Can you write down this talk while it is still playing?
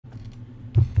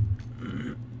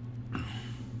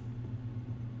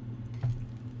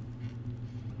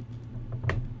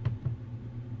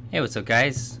Hey, what's up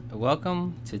guys?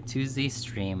 Welcome to Tuesday's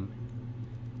stream.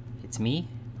 It's me,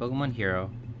 PokemonHero.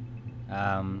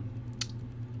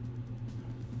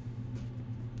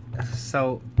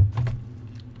 So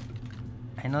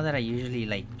I know that I usually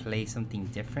like play something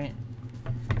different,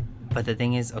 but the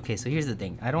thing is, okay, so here's the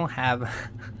thing. I don't have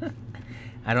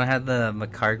I don't have the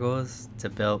Macargos to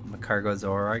build Macargo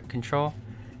Zoroark control.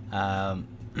 And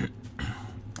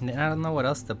then I don't know what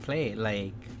else to play.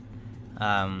 Like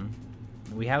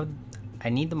I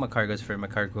need the Macargos for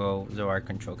Macargo Zoroark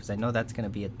control because I know that's gonna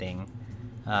be a thing.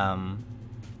 And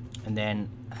then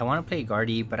I want to play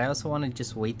Guardy, but I also want to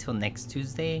just wait till next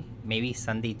Tuesday, maybe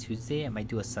Sunday, Tuesday. I might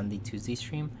do a Sunday, Tuesday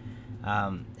stream,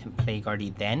 and play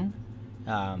Guardy then,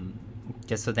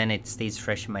 just so then it stays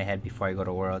fresh in my head before I go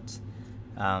to Worlds.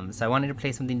 So I wanted to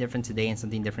play something different today and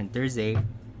something different Thursday,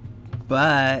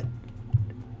 but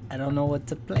I don't know what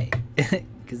to play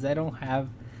because I don't have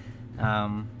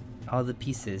all the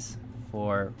pieces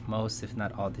for most, if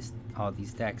not all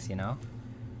these decks, you know.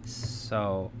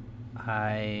 So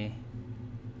I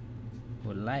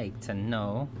would like to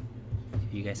know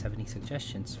if you guys have any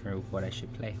suggestions for what I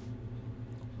should play.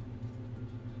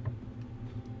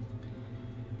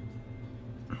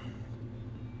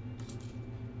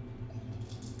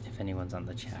 If anyone's on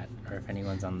the chat or if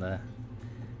anyone's on the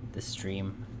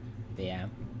stream, yeah.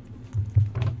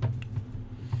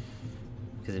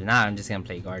 Because if not, I'm just gonna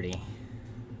play Guardy.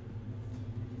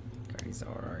 Guardy's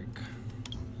Zoroark.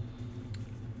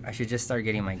 I should just start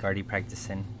getting my Guardy practice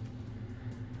in.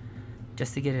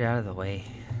 Just to get it out of the way.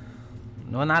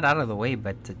 No, not out of the way,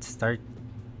 but to start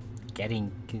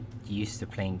getting used to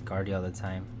playing Guardy all the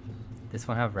time. This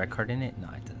one have red card in it? No,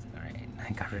 it doesn't. Alright,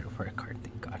 I got rid of red card,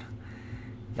 thank God.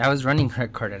 I was running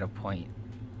red card at a point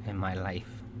in my life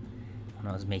when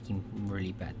I was making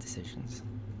really bad decisions.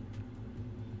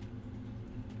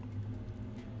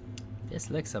 This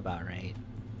looks about right.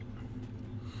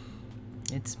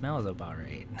 It smells about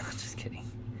right. No, just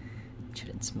kidding. It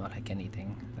shouldn't smell like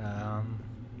anything.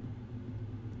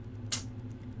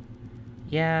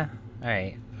 Yeah. All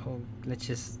right. Oh, let's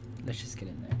just get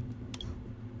in there.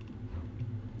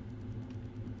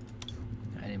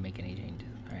 I didn't make any changes.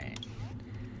 All right.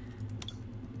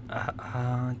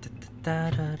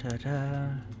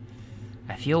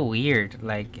 I feel weird.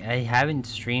 Like I haven't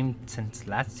streamed since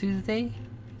last Tuesday.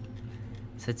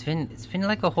 So it's been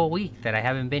like a whole week that I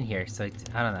haven't been here, so I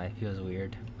don't know, it feels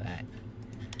weird, but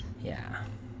yeah,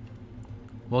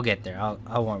 we'll get there.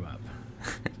 I'll warm up.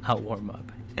 I'll warm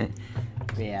up. But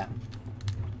yeah.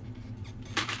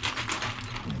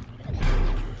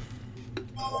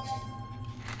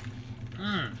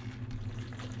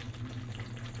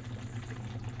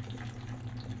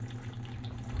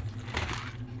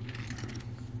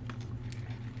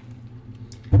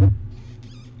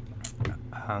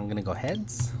 I'm gonna go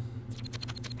heads.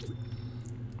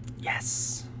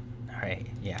 Yes. Alright,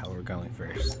 yeah, we're going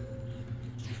first.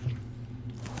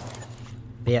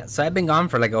 But yeah, so I've been gone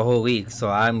for like a whole week, so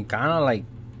I'm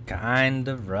kind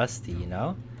of rusty, you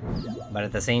know? But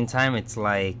at the same time, it's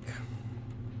like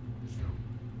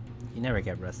you never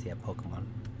get rusty at Pokemon.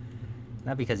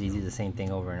 Not because you do the same thing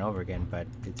over and over again, but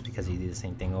it's because you do the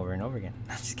same thing over and over again.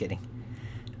 I'm just kidding.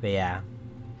 But yeah.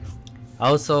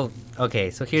 Also,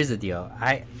 okay, so here's the deal.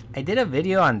 I did a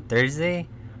video on Thursday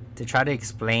to try to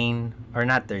explain, or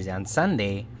not Thursday, on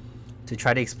Sunday to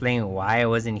try to explain why I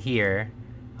wasn't here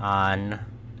on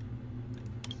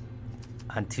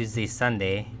Tuesday,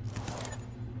 Sunday,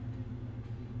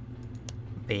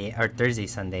 or Thursday,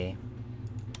 Sunday,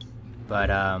 but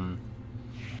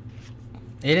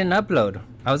it didn't upload.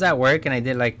 I was at work and I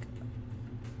did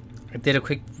a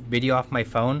quick video off my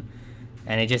phone.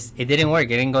 And it didn't work. It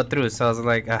didn't go through. So I was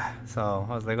like,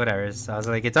 whatever. So I was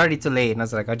like, it's already too late. And I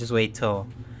was like, I'll just wait till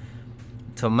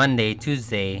Monday,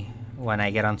 Tuesday when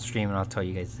I get on stream, and I'll tell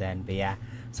you guys then. But yeah.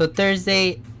 So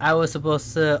Thursday, I was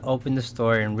supposed to open the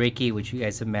store, and Ricky, which you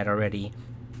guys have met already,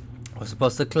 was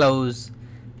supposed to close,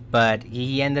 but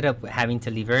he ended up having to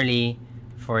leave early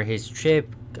for his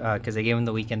trip because I gave him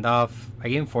the weekend off. I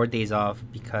gave him 4 days off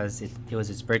because it was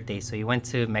his birthday. So he went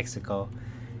to Mexico.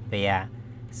 But yeah.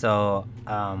 So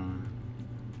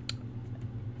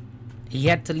he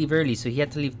had to leave early, so he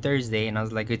had to leave Thursday, and I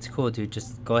was like, it's cool, dude,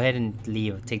 just go ahead and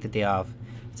leave, take the day off.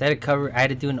 So I had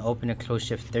to do an open and close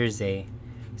shift Thursday,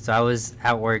 so I was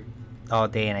at work all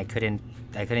day and I couldn't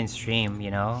stream,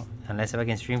 you know, unless if I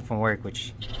can stream from work,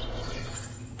 which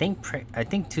I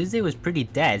think Tuesday was pretty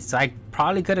dead, so I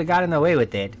probably could have gotten away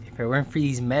with it if it weren't for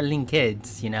these meddling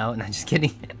kids, you know. Not just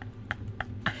kidding.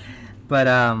 But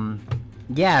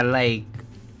yeah, like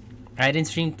I didn't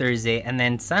stream Thursday, and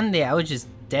then Sunday I was just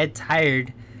dead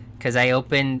tired because I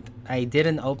I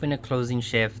didn't open a closing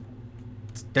shift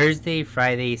Thursday,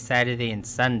 Friday, Saturday, and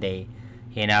Sunday,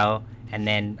 you know, and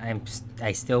then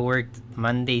I still worked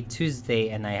Monday,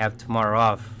 Tuesday, and I have tomorrow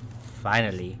off,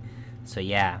 finally. So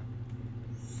yeah.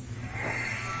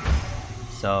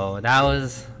 So that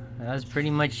was pretty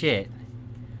much it,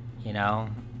 you know.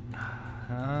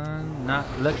 Not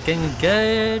looking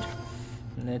good.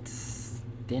 Let's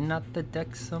thin out the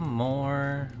deck some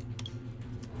more.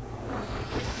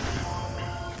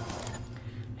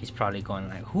 He's probably going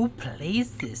like, who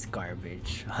plays this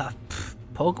garbage?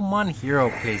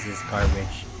 PokemonHero plays this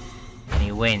garbage. And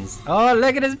he wins. Oh,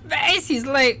 look at his face! He's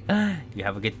like, you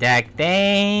have a good deck.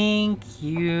 Thank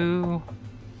you.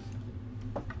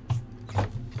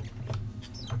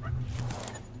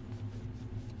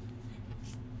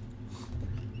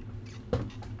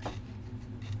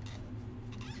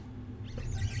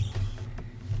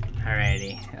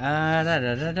 Alrighty.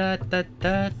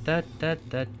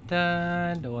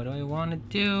 What do I want to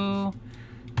do?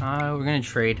 We're gonna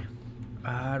trade.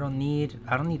 I don't need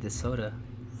the soda.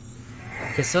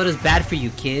 Cause soda's bad for you,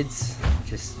 kids.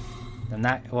 Just, I'm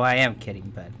not. Well, I am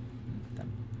kidding, but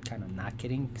I'm kind of not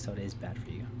kidding. Soda is bad for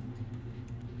you.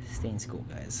 Stay in school,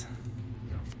 guys.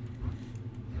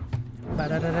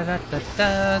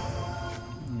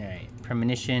 Alright,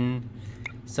 premonition.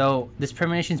 So this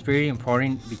premonition is very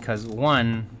important because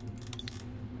one,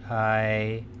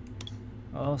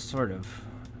 sort of,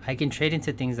 I can trade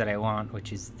into things that I want,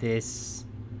 which is this,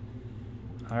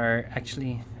 or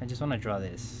actually, I just want to draw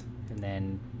this, and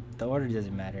then the order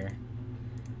doesn't matter.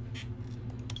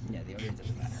 Yeah, the order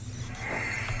doesn't matter.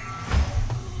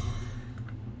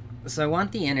 So I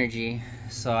want the energy,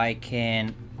 so I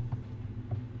can.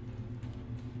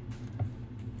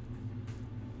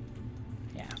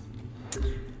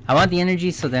 I want the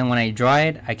energy, so then when I draw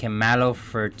it, I can mallow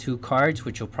for 2 cards,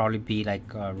 which will probably be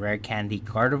like a rare candy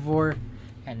Gardevoir,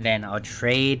 and then I'll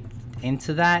trade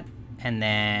into that, and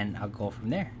then I'll go from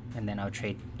there, and then I'll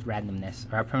trade randomness,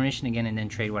 or I'll premonition again, and then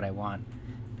trade what I want.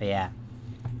 But yeah.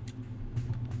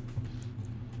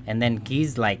 And then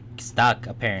he's like stuck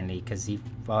apparently, because he,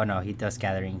 oh no, he does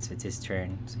gathering, so it's his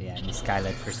turn. So yeah, and he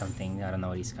Skylit for something. I don't know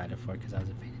what he Skylit for, because I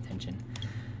wasn't paying attention.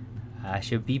 I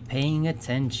should be paying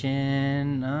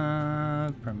attention.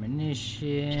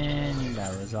 Premonition.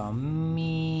 That was all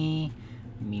me.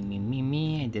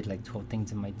 Me. I did like 12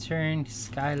 things in my turn.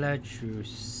 Skyla, drew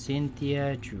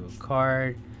Cynthia, drew a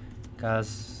card.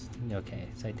 Gus. Okay,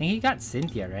 so I think he got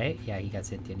Cynthia, right? Yeah, he got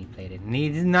Cynthia and he played it. And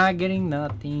he's not getting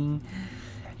nothing.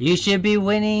 You should be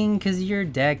winning because your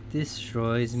deck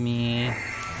destroys me.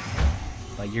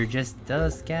 But you're just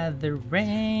dust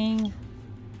gathering.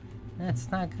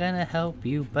 That's not gonna help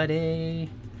you, buddy.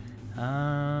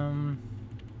 Yeah.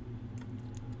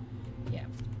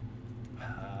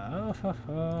 I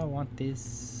want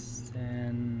this.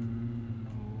 And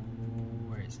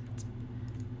where is it?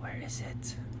 Where is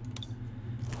it?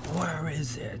 Where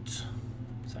is it?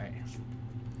 Sorry.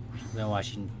 I've been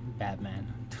watching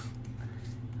Batman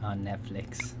on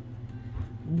Netflix.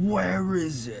 Where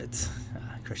is it?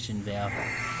 Christian Bale.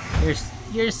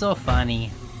 You're so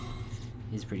funny.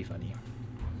 He's pretty funny.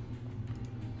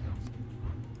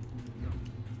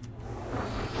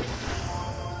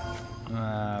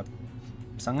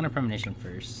 So I'm gonna premonition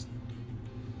first,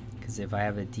 because if I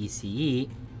have a DCE,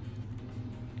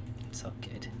 it's all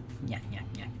good. Yeah.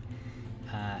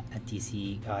 A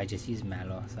DCE. Oh, I just used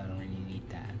Mallow, so I don't really need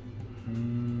that.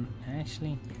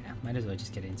 Actually, yeah, might as well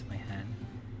just get it into my hand,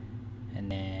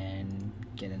 and then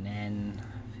get an N,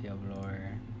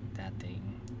 Fioblower, that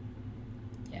thing.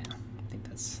 Yeah. I think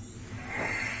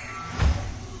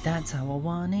that's how I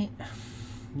want it.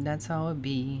 That's how it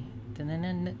be. Let's get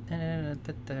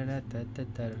rid of that. I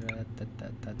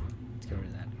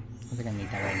don't think I need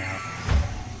that right now.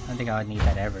 I don't think I would need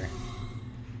that ever.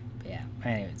 But yeah.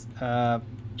 Anyways, Alrighty.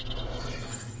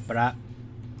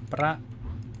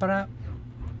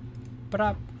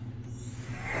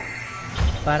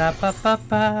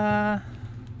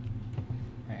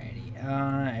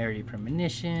 I already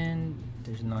premonition.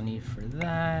 There's no need for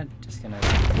that. Just gonna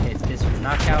hit this for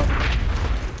knockout.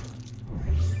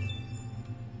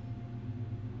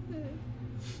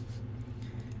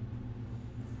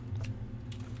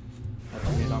 I'll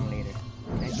tell you long later.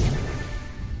 Okay?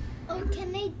 Oh,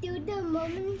 can I do the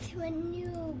moments when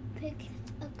you pick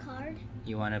a card?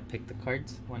 You wanna pick the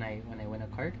cards when I win a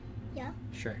card? Yeah.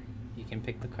 Sure. You can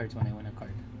pick the cards when I win a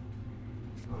card.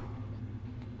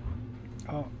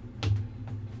 Oh.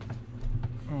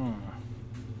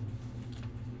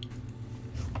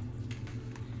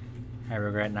 I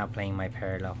regret not playing my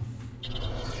parallel.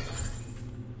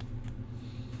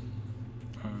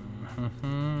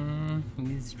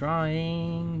 He's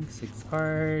drawing 6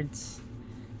 cards.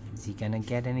 Is he gonna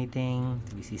get anything?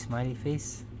 Do we see smiley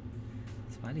face?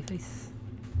 Smiley face?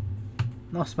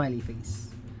 No smiley face.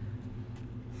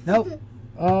 Nope.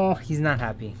 Oh, he's not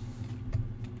happy.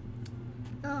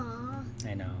 Aww.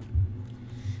 I know.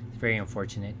 It's very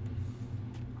unfortunate.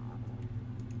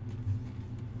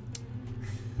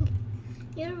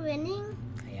 You're winning?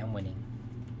 I am winning.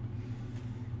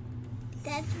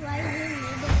 That's why he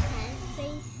made a sad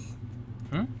face.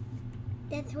 Hmm?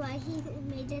 That's why he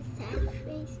made a sad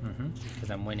face.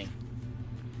 Because I'm winning.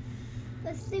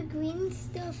 What's the green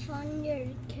stuff on your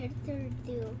character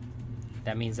do?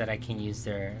 That means that I can use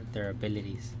their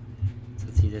abilities. So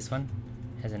see, this one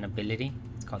has an ability.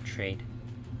 It's called Trade.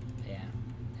 Yeah.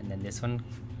 And then this one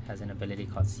has an ability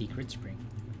called Secret Spring.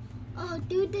 Oh,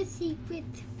 do the secret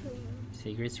spring.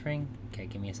 Secret Spring? Okay,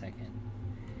 give me a second.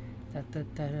 Can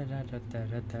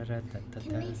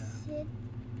I sit?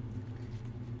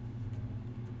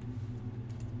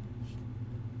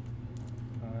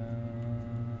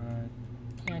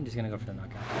 Yeah, I'm just gonna go for the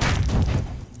knockout.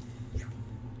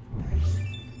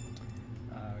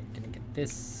 We're gonna get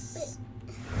this.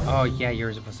 Oh yeah, you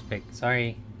were supposed to pick.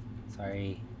 Sorry.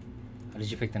 How did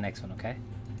you pick the next one? Okay.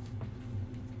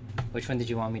 Which one did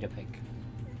you want me to pick?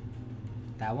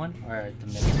 That one or the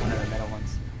middle? One of the middle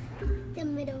ones. The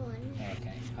middle one.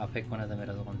 Okay, I'll pick one of the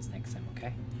middle ones next time.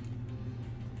 Okay.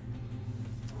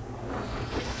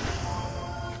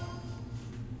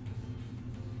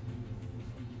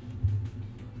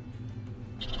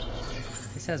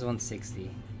 This says 160.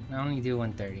 I only do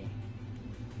 130.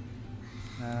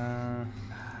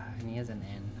 And he has an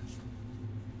N.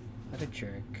 What a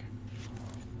jerk.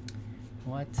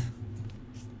 What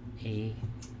a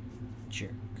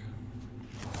jerk.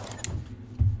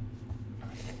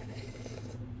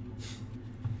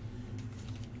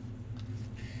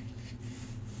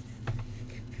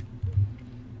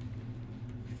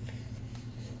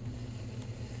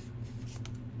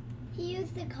 He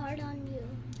used the card on you.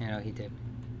 I know he did.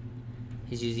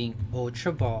 He's using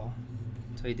Ultra Ball.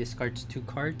 So he discards 2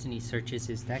 cards and he searches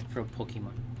his deck for a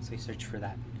Pokemon. So he searched for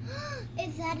that.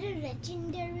 Is that a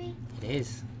legendary? It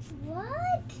is.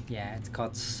 What? Yeah, it's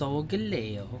called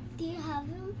Solgaleo. Do you have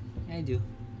him? I do.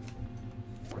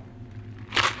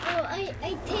 Oh, I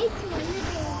taste one of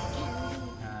those candies.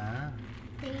 Ah.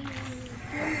 They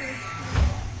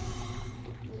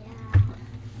yeah.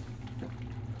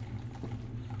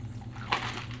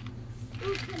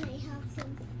 Ooh, can I have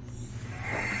some?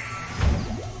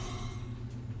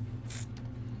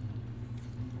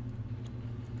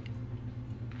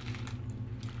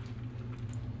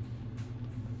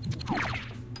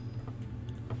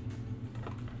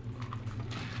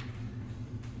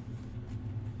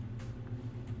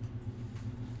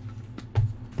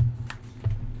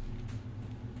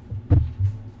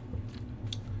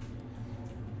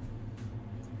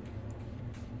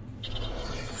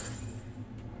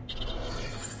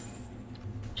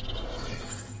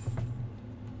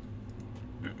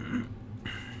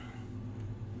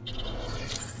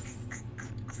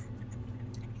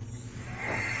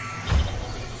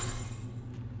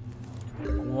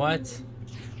 What?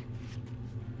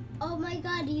 Oh my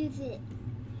god, use it.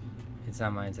 It's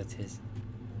not mine, that's his.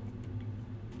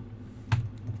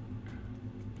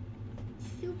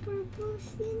 Super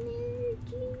boost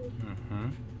energy.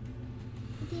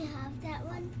 Do you have that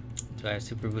one? Do I have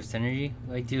Super Boost Energy?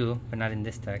 Well, I do, but not in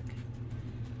this deck.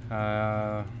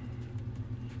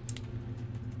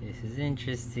 This is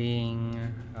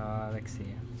interesting. Let's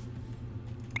see.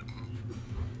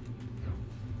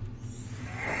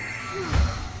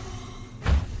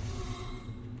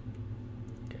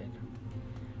 Good.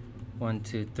 1,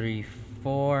 2, 3,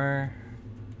 4.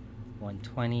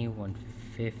 120,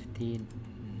 150.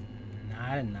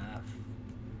 Not enough.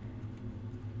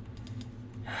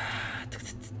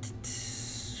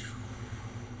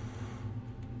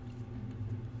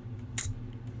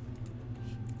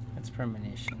 That's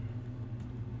permanation.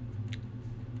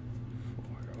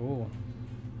 4. Oh.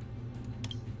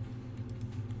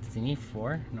 Does he need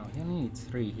 4? No, he only needs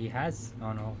 3. He has.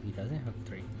 Oh no, he doesn't have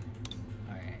 3.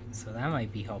 Alright, so that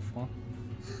might be helpful.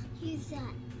 Use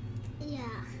that.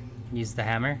 Yeah. Use the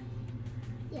hammer?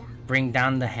 Yeah. Bring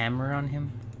down the hammer on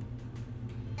him?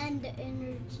 And the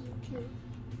energy too.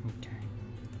 Okay.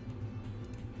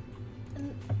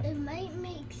 It might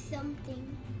make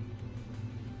something.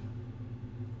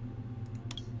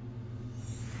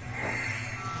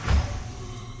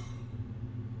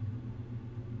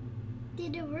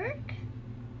 Did it work?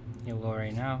 It will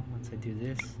right now. Once I do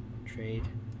this, trade.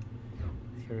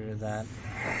 Get rid of that.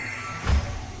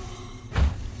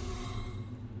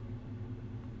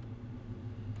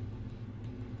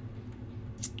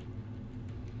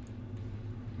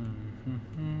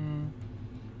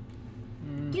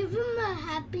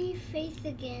 face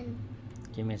again.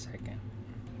 Give me a second.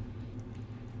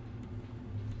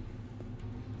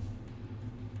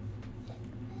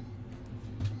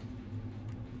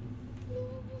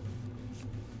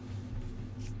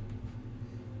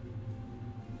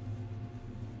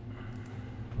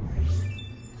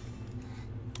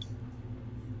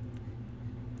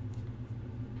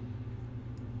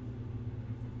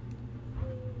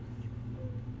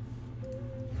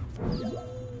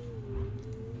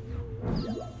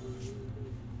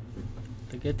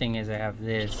 The good thing is I have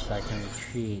this, so I can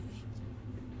retreat.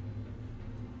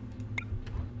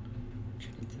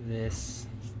 Retreat to this.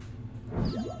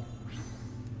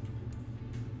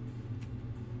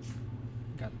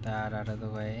 Got that out of the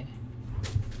way.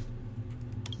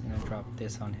 I'm gonna drop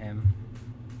this on him.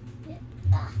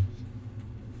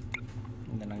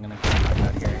 And then I'm gonna come back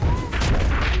out here.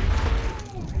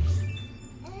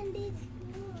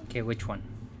 Okay, which one?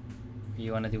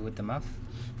 You wanna do with the mouth?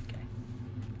 Okay.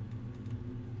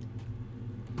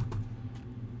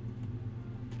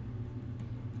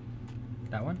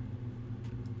 That one?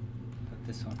 Click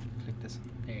this one. Click this one.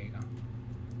 There you go.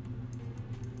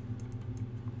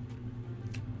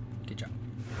 Good job.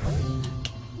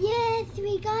 Yes,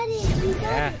 we got it. We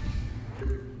got it.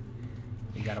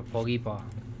 We got a Pokeball.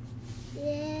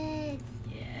 Yes.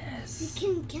 Yes. We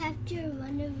can capture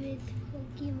one of his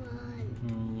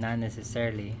Pokemon. Not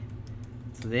necessarily.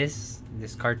 So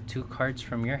discard 2 cards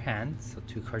from your hand. So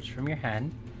 2 cards from your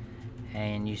hand,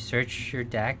 and you search your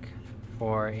deck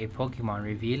for a Pokemon.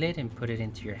 Reveal it and put it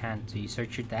into your hand. So you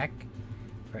search your deck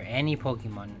for any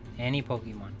Pokemon in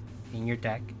your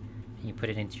deck, and you put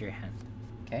it into your hand.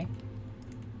 Okay?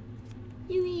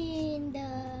 You mean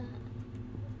the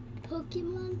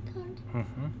Pokemon card?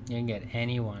 You can get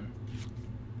any one.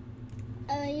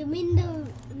 You mean the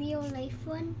real life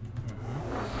one?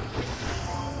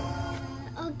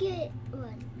 I'll get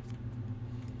one.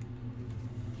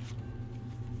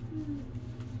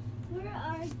 Where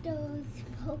are those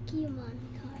Pokemon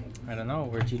cards? I don't know.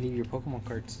 Where'd you leave your Pokemon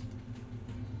cards?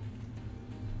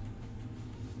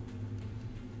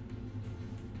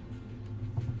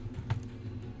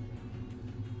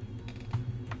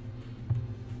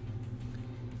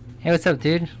 Hey, what's up,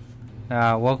 dude?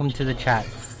 Welcome to the chat.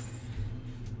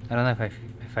 I don't know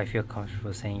if I feel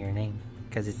comfortable saying your name,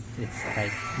 because it's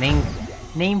like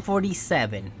name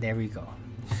 47. There we go.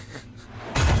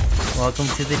 Welcome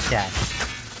to the chat.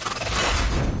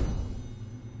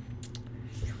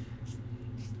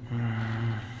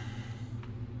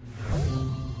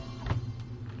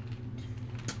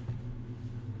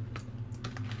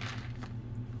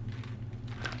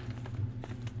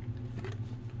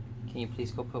 Can you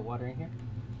please go put water in here?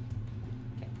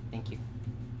 Okay, thank you.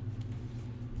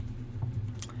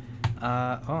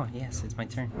 Oh yes, it's my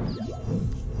turn.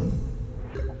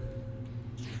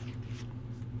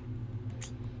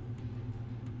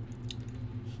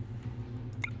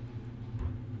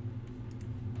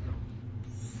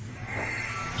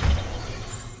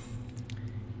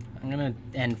 I'm gonna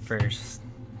end first.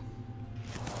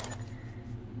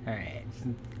 Alright.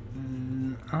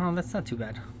 Oh, that's not too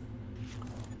bad.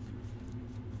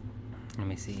 Let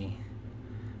me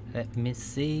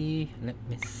see.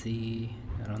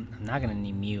 I'm not gonna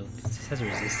need Mew. It just has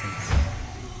resistance.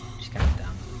 Just kind of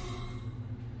dumb.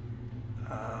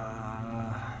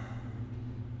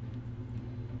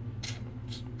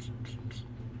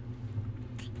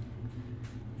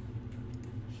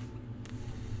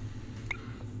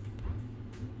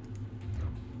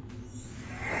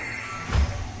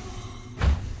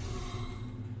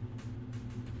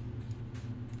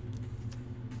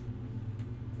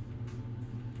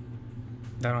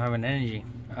 I don't have an energy.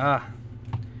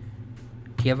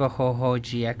 Do you have a Ho-Ho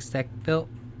GX deck built?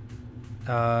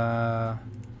 The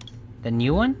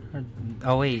new one?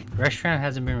 Oh wait, Restaurant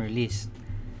hasn't been released.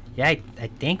 Yeah, I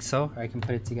think so. I can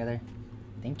put it together.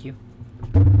 Thank you.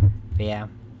 But yeah.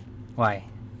 Why?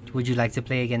 Would you like to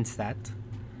play against that?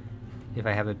 If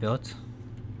I have it built?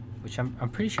 Which I'm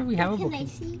pretty sure we have a book. Can I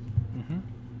see?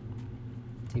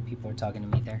 See, people are talking to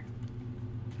me there.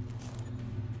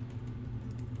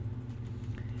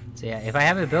 So yeah, if I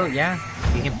have it built, yeah,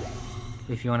 we can.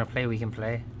 If you want to play, we can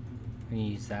play. We can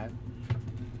use that.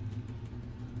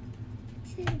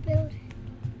 See the build.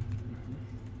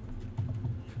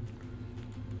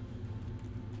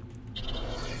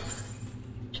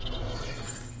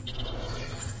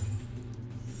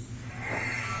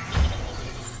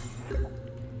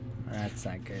 That's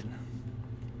not good.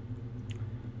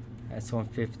 That's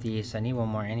 150, so I need one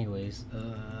more anyways.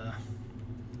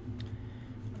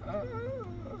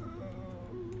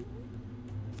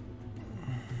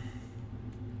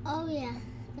 Oh yeah.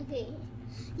 Okay.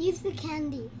 Use the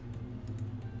candy.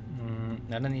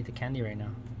 I don't need the candy right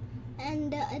now.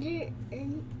 And the other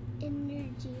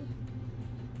energy.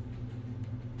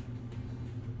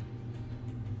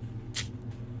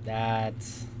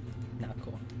 That's not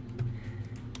cool.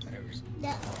 Whatever.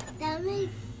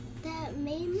 That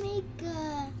may make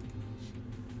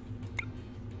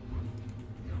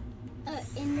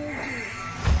energy.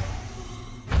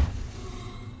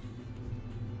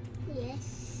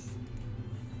 Yes.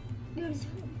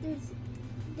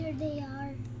 There they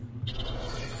are.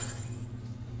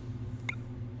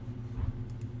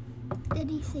 Did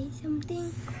he say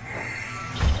something?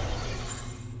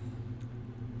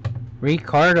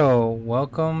 Ricardo,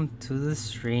 welcome to the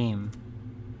stream.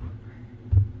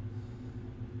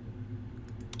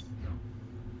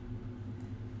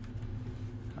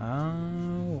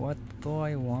 What do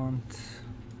I want?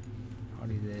 How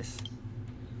do this?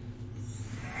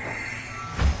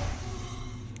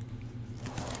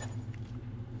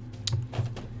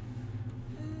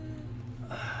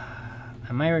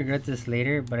 I might regret this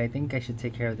later, but I think I should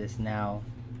take care of this now.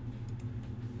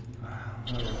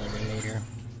 I'll regret it later.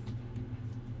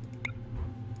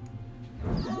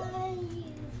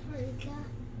 You forgot.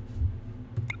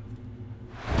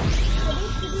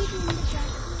 Put it in the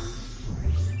bathroom.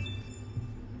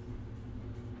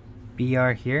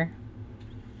 BR here?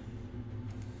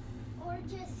 Or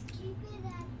just keep it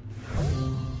at.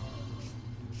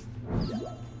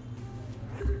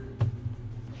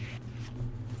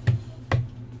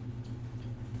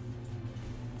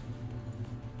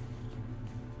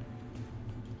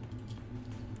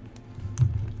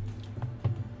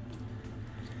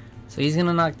 So he's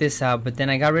gonna knock this out, but then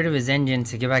I got rid of his engine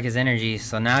to get back his energy,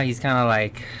 so now he's kind of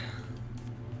like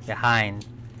behind.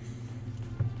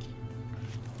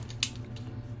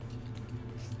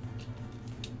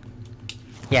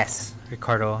 Yes,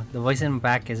 Ricardo. The voice in the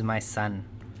back is my son.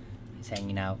 He's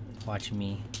hanging out, watching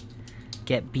me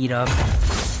get beat up.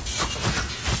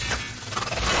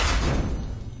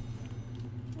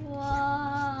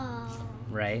 Wow.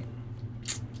 Right?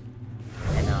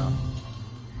 I know.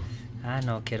 I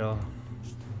know, kiddo.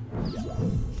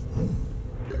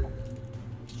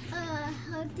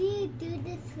 How do you do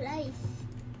the slice?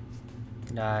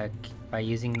 By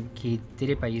using, he did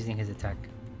it by using his attack.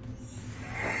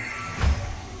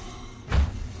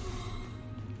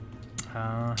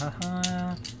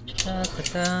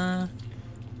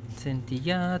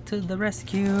 Cynthia to the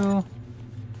rescue.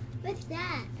 What's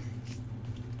that?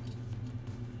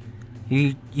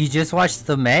 You just watched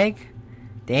the Meg?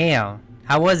 Damn.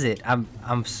 How was it?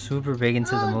 I'm super big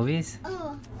into the movies.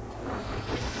 Oh.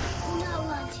 Now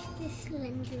watch the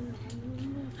Slender Man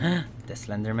movie. The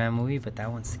Slender Man movie, but that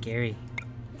one's scary.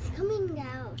 It's coming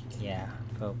out. Yeah,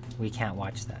 but we can't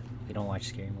watch that. We don't watch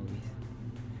scary movies.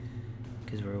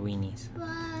 Because we're weenies.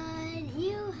 But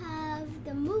you have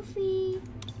the movie.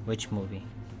 Which movie?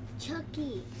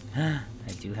 Chucky. I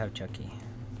do have Chucky.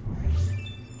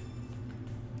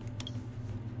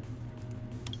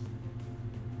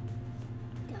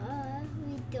 We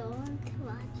don't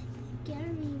watch scary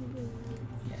movies.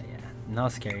 Yeah. No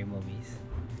scary movies.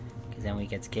 Because then we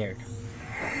get scared.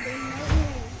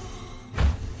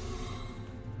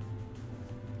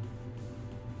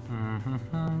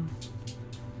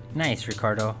 Nice,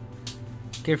 Ricardo.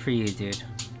 Good for you, dude.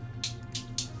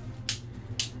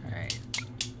 Alright.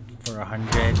 For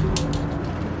 100.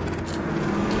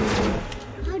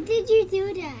 How did you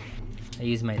do that? I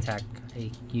use my attack.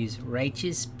 I use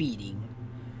Righteous Speeding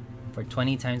for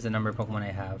 20 times the number of Pokemon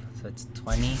I have. So it's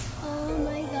 20. Oh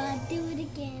my god, do it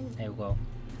again. I will.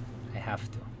 I have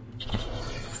to.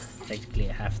 Technically,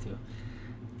 I have to.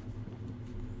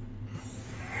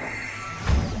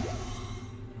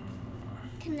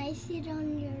 Can I sit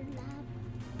on your lap?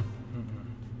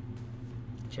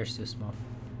 Chair's too small.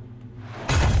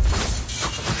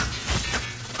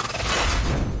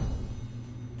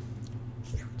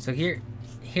 So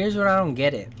here's what I don't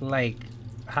get it. Like,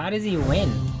 how does he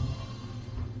win?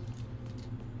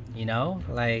 You know,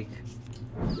 like.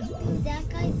 That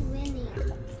guy's winning.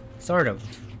 Sort of.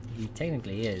 He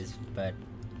technically is, but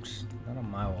not on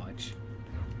my watch.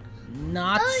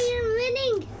 Not Oh, you're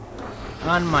winning.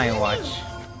 on my watch.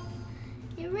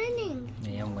 You're winning. I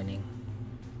am winning.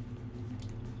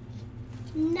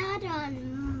 Not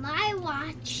on my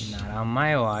watch. Not on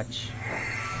my watch.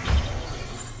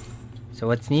 So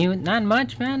what's new? Not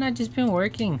much, man. I've just been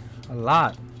working a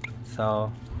lot.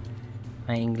 So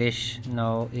my English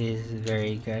is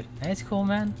very good. That's cool,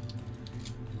 man.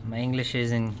 My English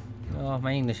isn't. Oh,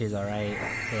 my English is alright.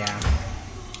 Yeah.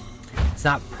 It's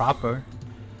not proper.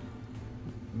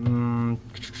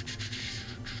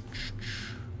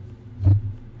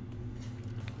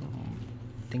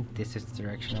 think this is the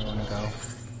direction I want to go.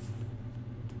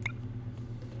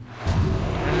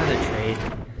 Another trade.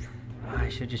 Oh, I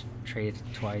should just trade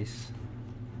twice.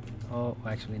 Oh,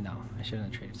 actually no. I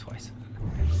shouldn't have traded twice.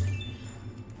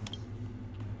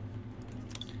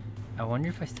 I wonder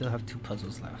if I still have 2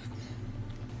 puzzles left.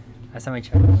 Last time I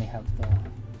checked, I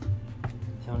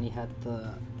only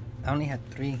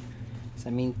had 3. So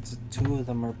that means 2 of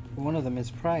them are. One of them is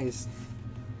prized.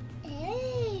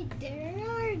 Hey, there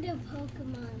are the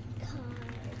Pokemon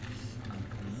cards.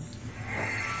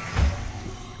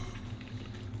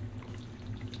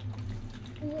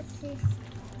 What's this?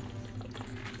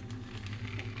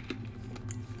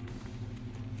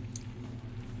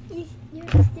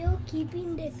 You're still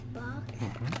keeping this box?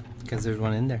 Because there's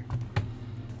one in there.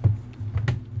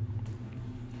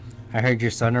 I heard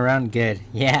your son around. Good.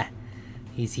 Yeah,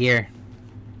 he's here.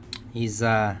 He's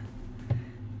kind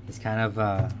of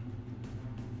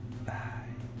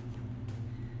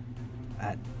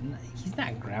he's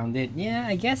not grounded. Yeah,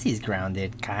 I guess he's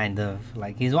grounded, kind of.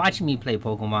 Like, he's watching me play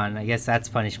Pokemon. I guess that's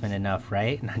punishment enough,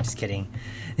 right? No, I'm just kidding.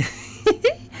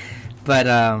 But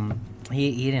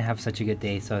he didn't have such a good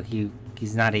day, so he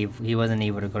wasn't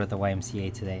able to go to the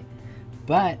YMCA today.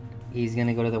 But he's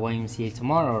gonna go to the YMCA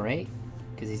tomorrow, right?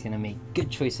 Because he's gonna make good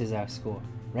choices out of school,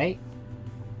 right?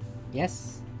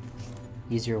 Yes?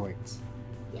 Use your words.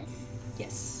 Yes.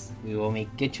 Yes. We will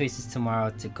make good choices tomorrow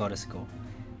to go to school.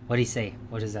 What do you say?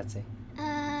 What does that say?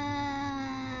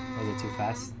 Was it too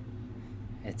fast?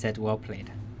 It said well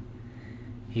played.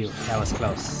 Phew, that was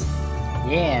close.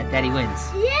 Yeah, Daddy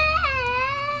wins. Yeah!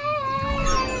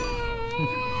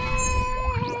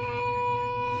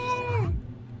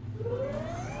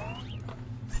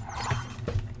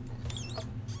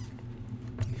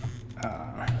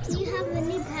 Do you have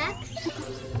any packs? Do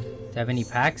you have any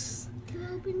packs? To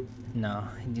open? No,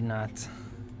 I do not.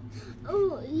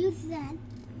 Oh, use that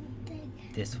thing.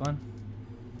 This one?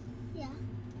 Yeah.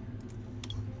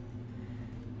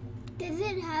 Does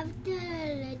it have the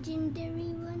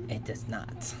legendary one? It does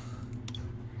not.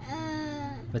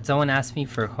 But someone asked me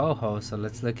for Ho-Ho, so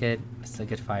let's look at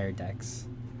Fire Dex.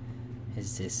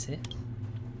 Is this it?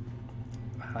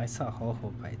 Oh, I saw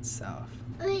Ho-Ho by itself.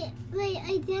 Wait,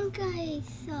 I think I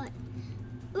saw it.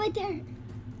 Right there.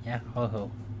 Yeah, Ho-Ho.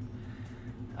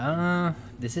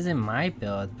 This isn't my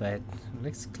build, but it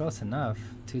looks close enough.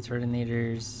 2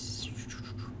 Turtonators.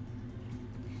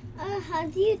 How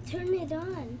do you turn it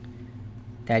on?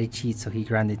 Daddy cheats, so he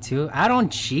grounded too. I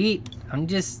don't cheat. I'm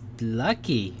just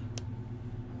lucky.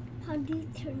 How do you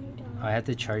turn it on? Oh, I have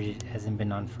to charge it. It hasn't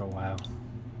been on for a while.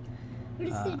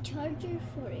 Where's the charger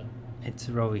for it? It's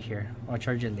over here. I'll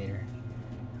charge it later.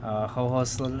 Ho-Ho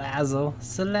Salazzle.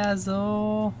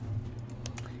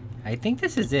 I think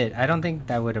this is it. I don't think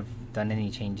that would have done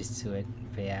any changes to it.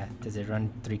 But yeah, does it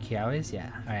run 3 hours?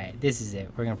 Yeah. Alright, this is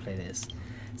it. We're gonna play this.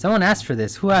 Someone asked for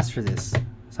this. Who asked for this?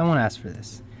 Someone asked for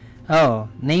this. Oh,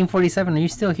 Name 47, are you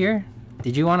still here?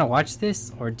 Did you want to watch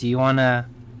this? Or do you want to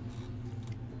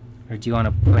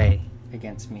play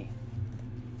against me?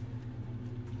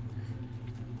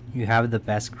 You have the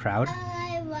best crowd?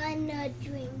 I wanna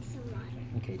drink some water.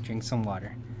 Okay, drink some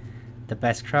water. The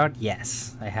best crowd?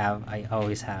 Yes, I have. I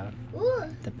always have Ooh,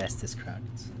 the bestest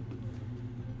crowds.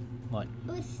 What?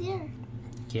 what's there?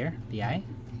 Here? The eye?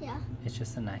 Yeah. It's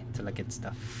just an eye to look at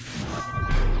stuff.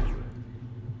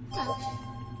 Oh.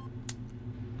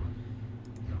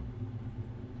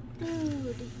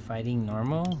 Dude. Fighting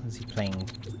normal? Is he playing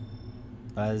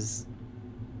Buzz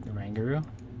the Rangaroo?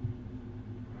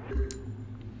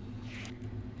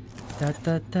 Da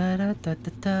da da da da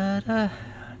da da da.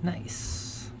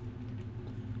 Nice.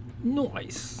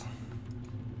 Nice.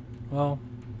 Well,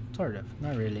 sort of.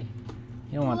 Not really.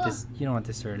 You don't want this. You don't want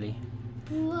this early.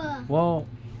 Whoa. Well,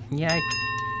 yeah.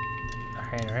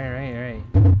 Alright.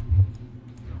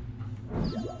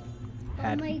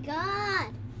 Oh my god.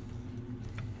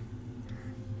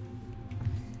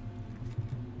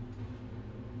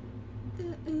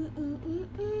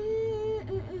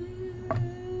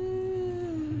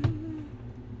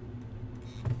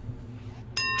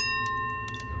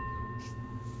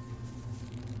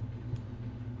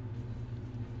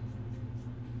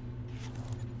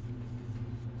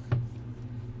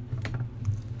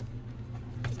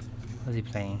 What's he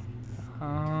playing? I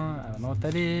don't know what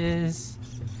that is.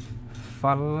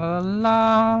 Fa la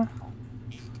la.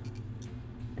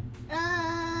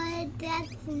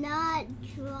 That's not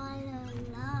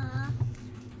tra-la-la.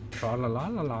 Tra la la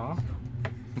la la.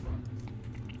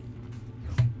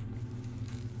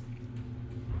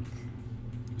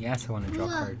 Yes, I want to draw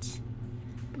cards.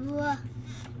 Bruh.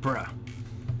 Bruh.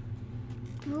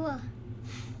 Bruh.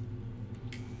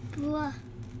 Bruh.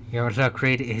 Your luck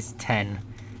rate is 10.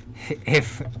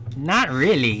 If not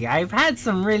really, I've had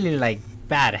some really like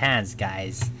bad hands,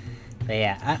 guys. But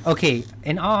yeah, okay.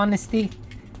 In all honesty,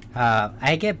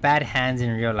 I get bad hands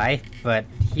in real life, but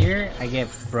here I get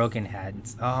broken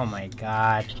hands. Oh my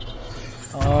god.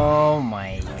 Oh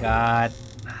my god.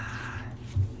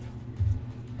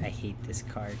 I hate this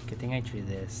card. Good thing I drew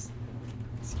this.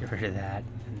 Let's get rid of that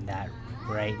and that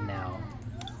right now.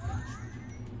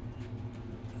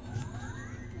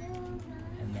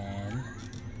 And then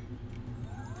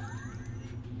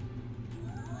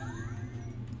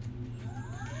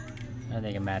I don't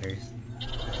think it matters.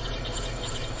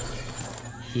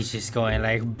 He's just going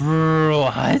like, bro,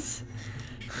 what?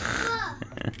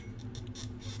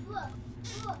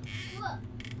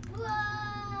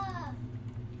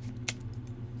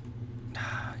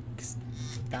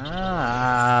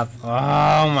 Stop.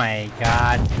 Oh my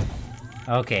god.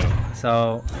 Okay,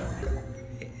 so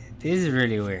this is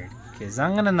really weird because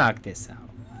I'm gonna knock this out.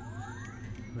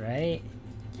 Right?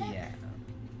 Yeah.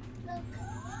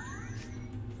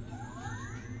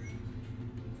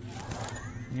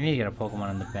 You need to get a Pokemon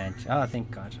on the bench. Oh, thank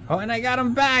God. Oh, and I got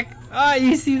him back! Oh,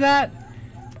 you see that?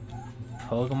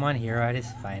 PokemonHero at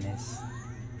his finest.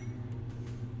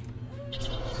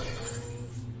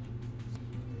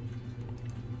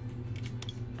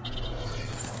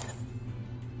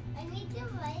 I need to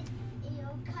write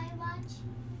Yokai Watch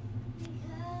because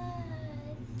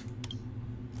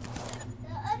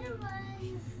the other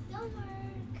ones don't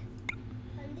work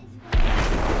on this one.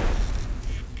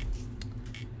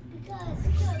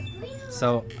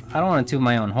 So, I don't want to toot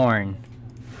my own horn,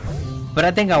 but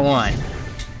I think I won.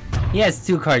 He has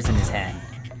 2 cards in his hand.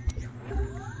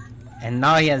 And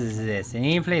now he has this, and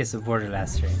he didn't play a supporter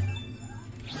last turn.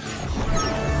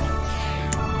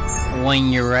 When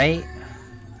you're right,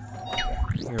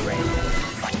 you're right.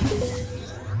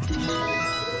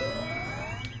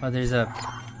 Oh, there's a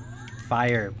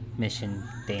fire mission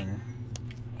thing.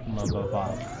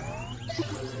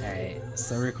 Alright,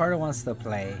 so Ricardo wants to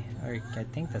play. Or I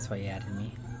think that's why he added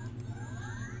me.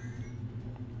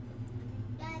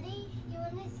 Daddy, you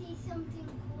wanna see something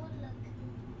cool? Look.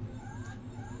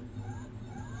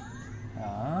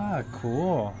 Ah,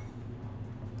 cool.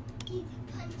 He's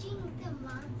punching the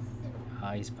monster.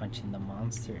 Oh, he's punching the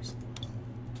monsters.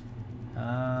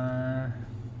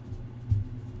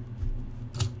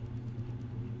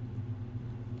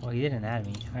 Well, he didn't add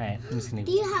me. Alright, I'm just gonna...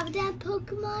 Do you have that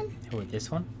Pokemon? Oh,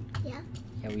 this one? Yeah.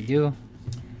 Yeah, we do.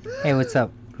 Hey, what's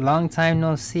up? Long time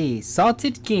no see.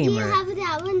 Salted Gamer. Do you have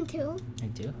that one too? I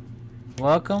do.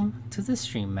 Welcome to the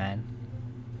stream, man.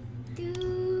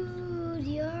 Dude,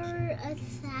 you're a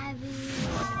savage.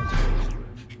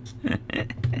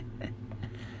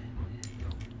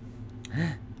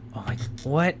 Oh my...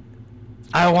 What?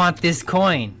 I want this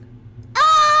coin.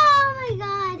 Oh my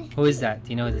god. Who is that?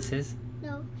 Do you know who this is?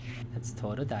 No. That's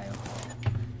Totodile.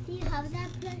 Do you have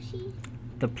that plushie?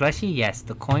 The plushie, yes.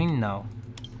 The coin, no.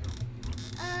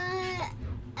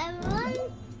 I want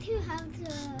to have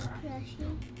the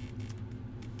plushie.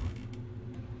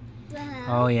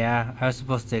 Oh yeah, I was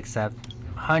supposed to accept.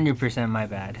 100% my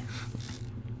bad.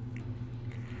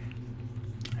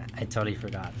 I totally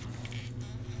forgot.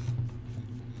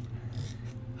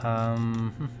 Except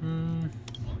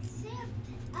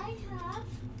I have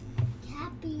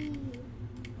Cappy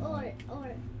or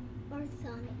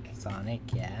Sonic. Sonic,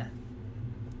 yeah.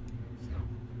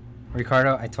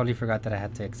 Ricardo, I totally forgot that I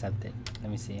had to accept it.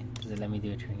 Let me see. Does it let me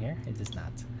do a turn here? It does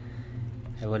not.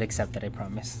 I will accept it, I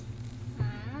promise.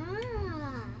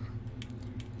 Ah.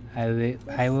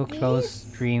 I will close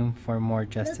stream for more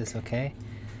justice, okay?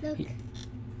 Look.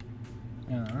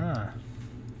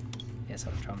 Yes,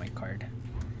 I'll draw my card.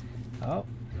 Oh,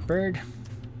 bird.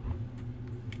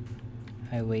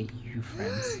 I wait, you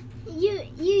friends. You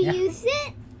Yeah. use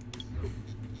it?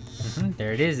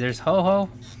 There it is. There's Ho-Ho.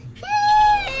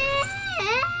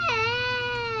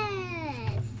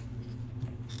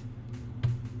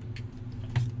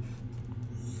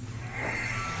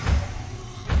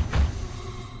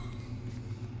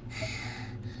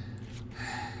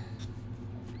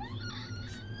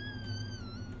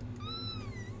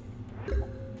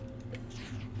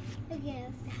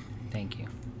 Yes. Thank you.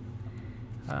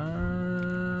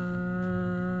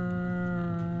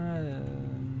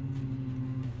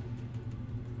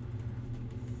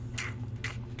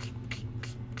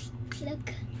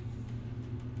 Look.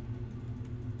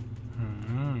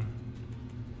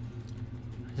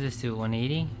 Let's do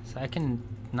 180. So I can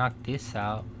knock this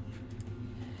out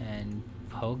and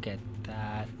poke at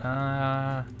that.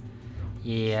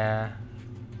 Yeah.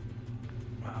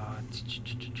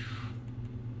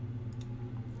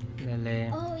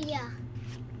 Lele. Oh yeah.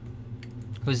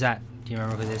 Who's that? Do you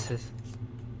remember who this is?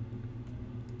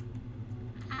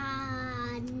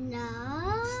 No.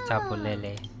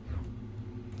 Tapolele.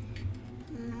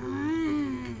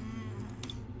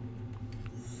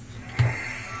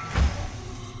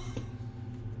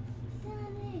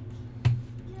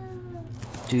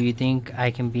 Do you think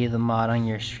I can be the mod on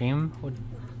your stream?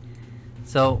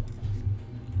 So,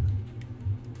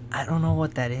 I don't know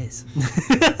what that is.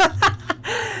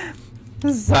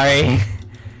 Sorry.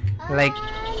 Like,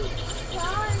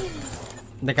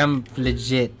 I'm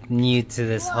legit new to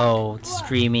this whole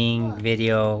streaming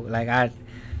video. Like,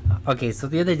 okay, so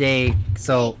the other day,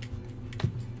 so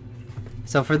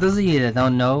for those of you that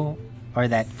don't know, or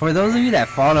that, for those of you that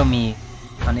follow me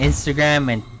on Instagram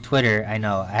and Twitter, I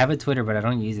know I have a Twitter but I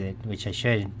don't use it, which I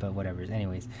should, but whatever.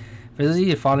 Anyways, for those of you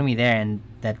that follow me there and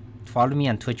that followed me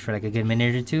on Twitch for like a good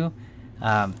minute or two,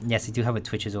 yes, I do have a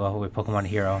Twitch as well with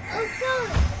PokemonHero. Also,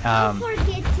 don't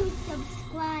forget to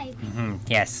subscribe.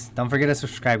 Yes, don't forget to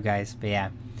subscribe, guys. But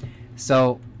yeah,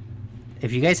 so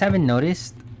if you guys haven't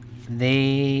noticed,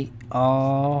 they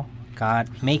all got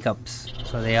makeups.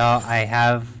 So I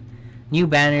have new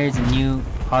banners and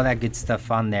all that good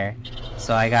stuff on there.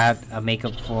 So I got a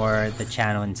makeup for the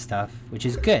channel and stuff, which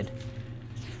is good.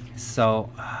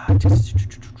 So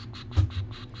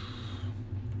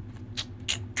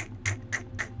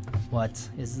what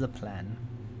is the plan?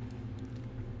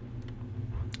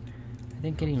 I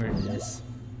think getting rid of this,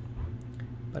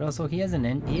 but also he has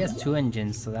two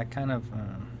engines, so that kind of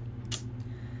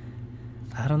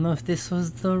I don't know if this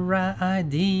was the right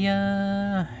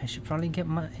idea. I should probably get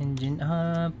my engine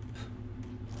up.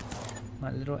 My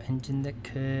little engine that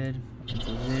could. I'll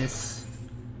do this.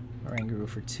 Orangaroo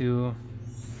for 2.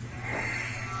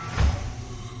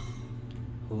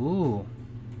 Ooh,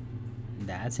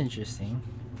 that's interesting.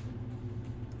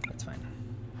 That's fine.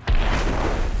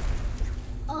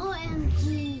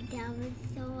 OMG, that was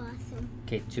so awesome.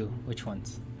 Okay, 2. Which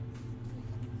ones?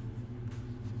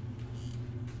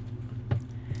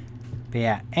 But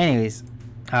yeah, anyways,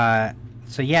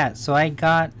 so I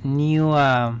got new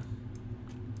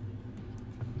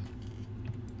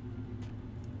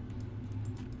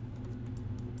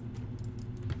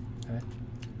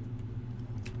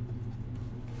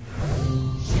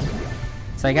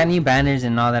so I got new banners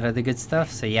and all that other good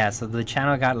stuff. So yeah, so the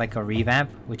channel got like a revamp,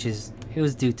 it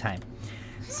was due time.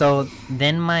 So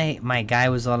then my guy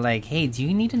was all like, hey, do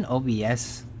you need an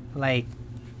OBS like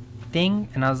thing?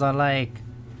 And I was all like,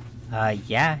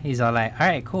 yeah. He's all like,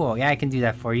 alright, cool, yeah, I can do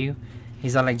that for you.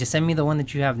 He's all like, just send me the one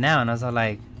that you have now. And I was all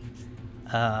like,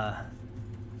 I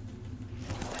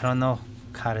don't know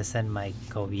how to send my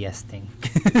OBS thing.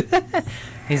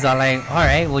 He's all like,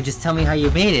 alright, well just tell me how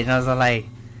you made it. And I was all like,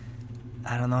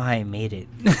 I don't know how I made it.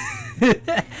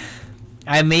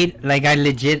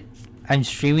 I'm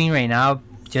streaming right now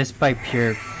just by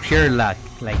pure luck,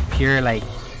 like pure like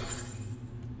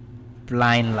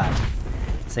blind luck.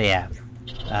 So yeah,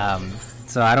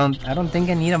 so I don't think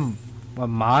I need a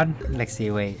mod. Let's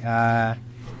see, wait,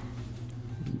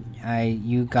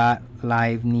 you got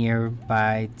live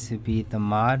nearby to be the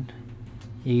mod.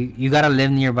 You gotta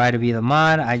live nearby to be the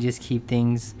mod. I just keep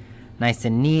things nice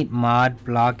and neat. Mod,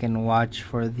 block, and watch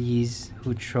for these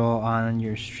who troll on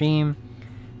your stream.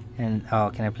 And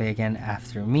oh, can I play again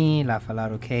after me? Laugh a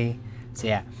lot, okay? So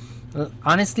yeah,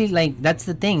 honestly, like that's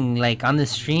the thing. Like on the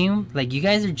stream, like you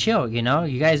guys are chill, you know.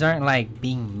 You guys aren't like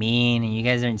being mean, and you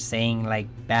guys aren't saying like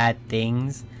bad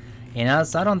things, you know.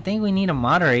 So I don't think we need a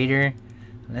moderator,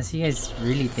 unless you guys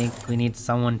really think we need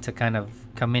someone to kind of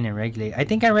come in and regulate. I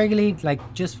think I regulate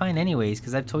like just fine, anyways,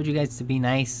 because I've told you guys to be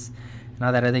nice. And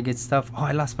all that other good stuff. Oh,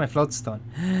 I lost my float stone.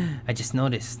 I just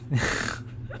noticed.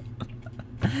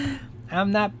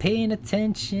 I'm not paying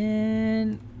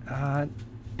attention.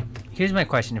 Here's my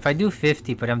question. If I do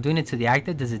 50, but I'm doing it to the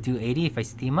active, does it do 80 if I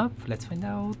steam up? Let's find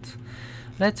out.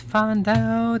 Let's find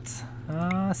out.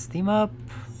 Steam up.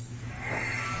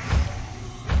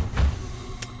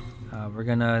 We're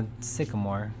gonna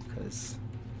sycamore, because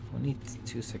we need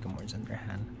 2 sycamores in their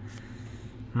hand.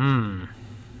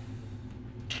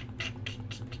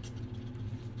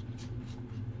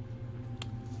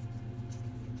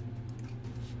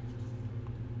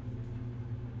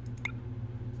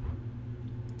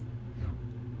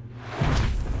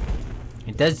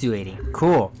 It does do 80.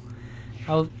 Cool.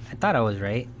 I thought I was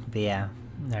right, but yeah.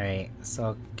 Alright,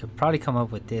 so I could probably come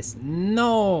up with this.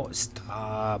 No!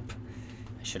 Stop.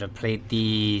 I should have played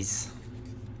these.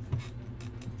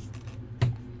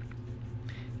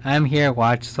 I'm here,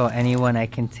 watch, so anyone I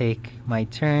can take my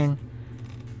turn.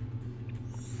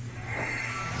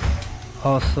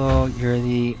 Also, you're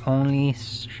the only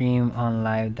stream on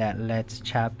live that lets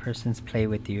chat persons play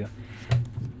with you.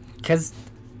 Cause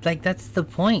like that's the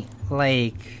point.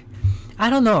 Like I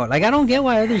don't know. Like I don't get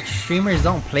why other streamers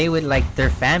don't play with like their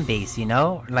fan base, you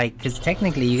know? Like cause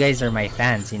technically you guys are my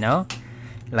fans, you know?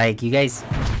 Like you guys,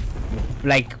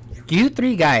 like you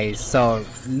three guys. So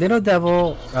Little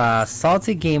Devil,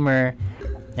 Salted Gamer,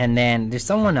 and then there's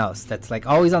someone else that's like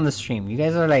always on the stream. You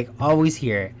guys are like always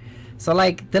here. So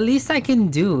like the least I can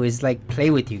do is like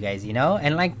play with you guys, you know?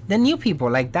 And like the new people,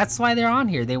 like that's why they're on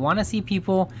here. They want to see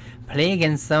people play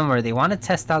against them, or they want to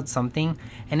test out something,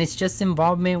 and it's just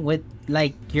involvement with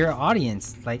like your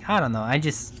audience. Like I don't know, I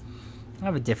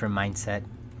have a different mindset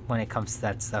when it comes to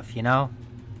that stuff, you know?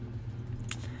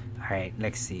 All right,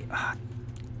 let's see.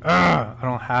 I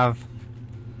don't have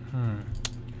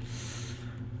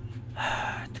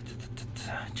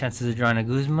chances of drawing a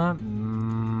Guzma.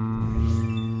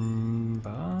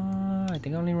 I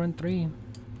think I only run 3.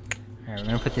 Alright, we're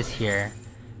gonna put this here.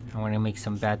 I want to make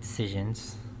some bad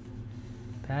decisions.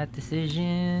 Bad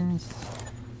decisions.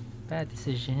 Bad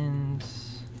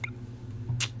decisions.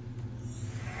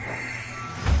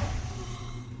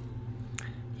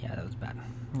 Yeah, that was bad.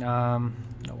 Oh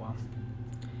well.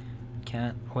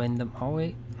 Can't win them. Oh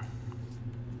wait.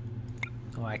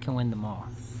 Oh, I can win them all.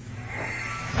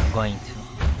 I'm going to.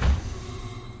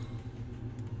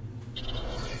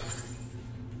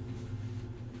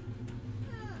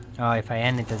 Oh, if I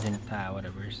end, it doesn't.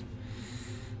 Whatever.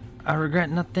 I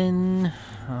regret nothing,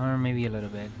 or maybe a little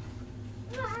bit.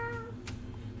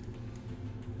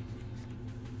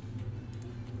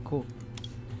 Cool.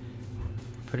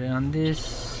 Put it on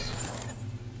this.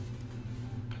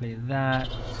 Play that.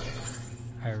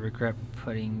 I regret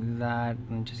putting that.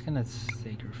 I'm just gonna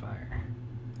Sacred Fire.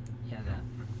 Yeah, that.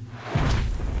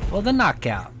 Well, the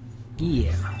knockout.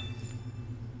 Yeah.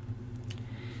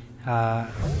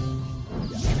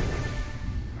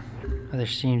 Other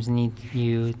streams need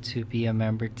you to be a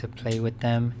member to play with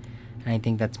them, and I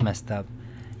think that's messed up.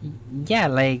 Yeah,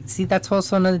 like, see, that's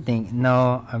also another thing.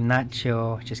 No, I'm not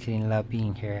chill. Just kidding. Love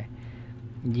being here.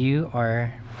 You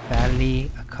are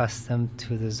badly accustomed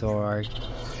to the Zorg.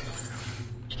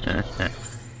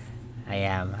 I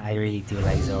am. I really do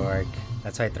like Zorg.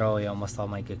 That's why I throw away almost all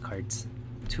my good cards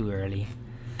too early.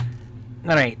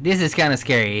 Alright, this is kind of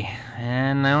scary.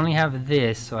 And I only have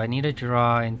this, so I need to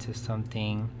draw into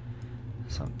something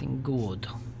good.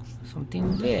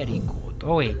 Something very good.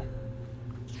 Oh wait.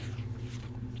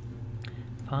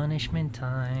 Punishment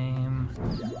time.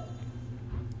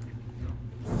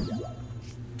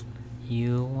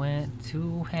 You went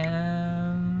to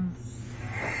ham.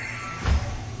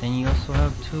 Then you also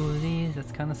have 2 of these.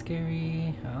 That's kind of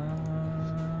scary.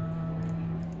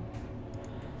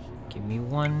 Give me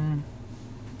 1.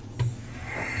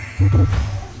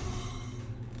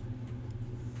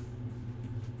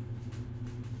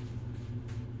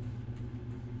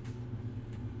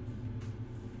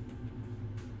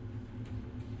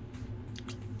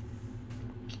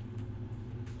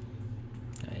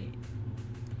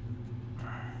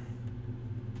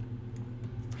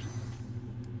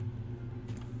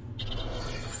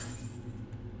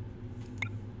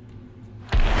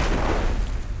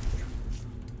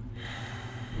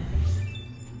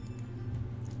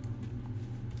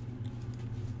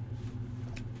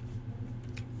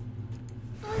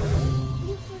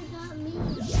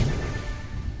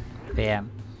 Yeah,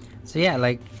 so yeah,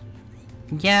 like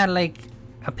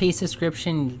a paid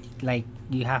subscription, like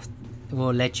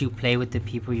will let you play with the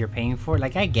people you're paying for.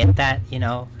 Like I get that, you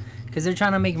know, because they're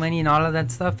trying to make money and all of that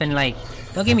stuff. And like,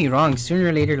 don't get me wrong, sooner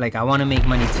or later, like I want to make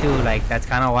money too. Like that's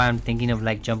kind of why I'm thinking of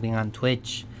like jumping on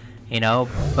Twitch, you know.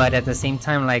 But at the same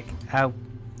time, like I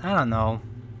don't know,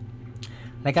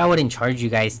 like I wouldn't charge you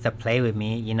guys to play with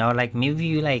me, you know. Like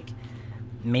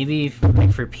maybe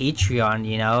for Patreon,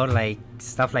 you know, like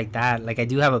stuff like that. Like I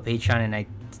do have a Patreon and I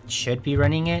should be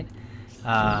running it,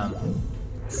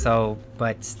 so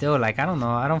but still, like I don't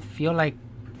know, I don't feel like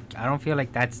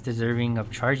that's deserving of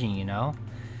charging, you know.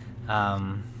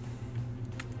 I'm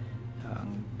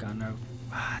gonna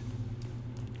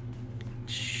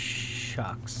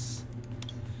shucks,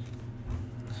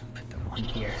 put the 1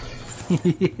 here.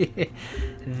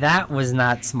 That was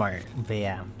not smart, but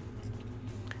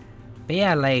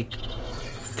yeah, like,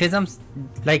 because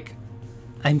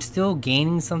I'm still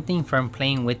gaining something from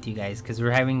playing with you guys, because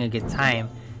we're having a good time,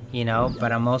 you know,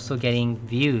 but I'm also getting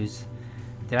views.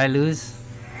 Did I lose?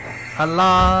 I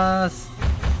lost!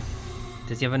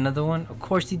 Does he have another one? Of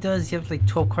course he does. He has like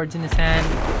 12 cards in his hand.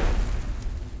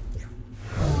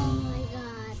 Oh my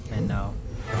god. I know.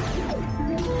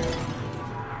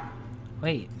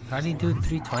 Wait, how did he do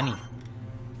 320?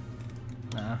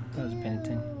 Nah, that was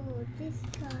penitent.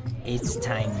 It's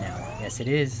time now. Yes, it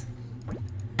is.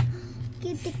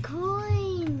 get the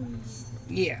coins.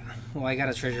 Yeah. Well, I got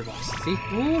a treasure box. See?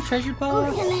 Ooh, treasure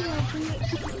box. Oh, can I open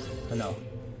it? Oh, no.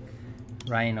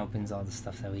 Ryan opens all the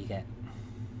stuff that we get.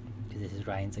 Because this is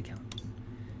Ryan's account.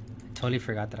 I totally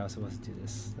forgot that I was supposed to do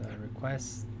this.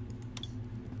 Request.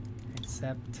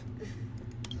 Accept.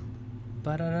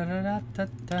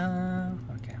 Ba-da-da-da-da-da-da.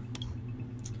 Okay.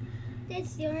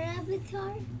 That's your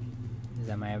avatar? Is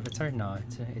that my avatar? No,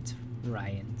 it's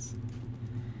Ryan's.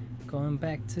 Going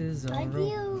back to Zoro. Why do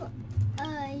you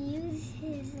use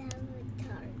his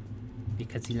avatar?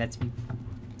 Because he lets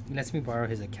me borrow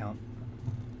his account.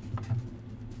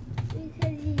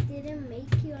 Because he didn't make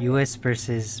your US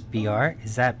versus BR?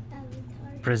 Is that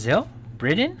avatar. Brazil?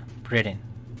 Britain? Britain.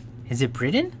 Is it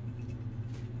Britain?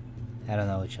 I don't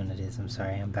know which one it is. I'm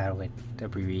sorry. I'm bad with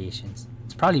abbreviations.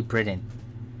 It's probably Britain.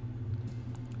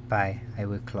 Bye. I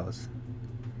will close.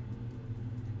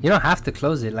 You don't have to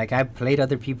close it. Like, I've played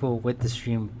other people with the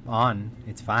stream on.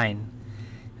 It's fine.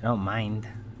 I don't mind.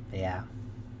 But yeah.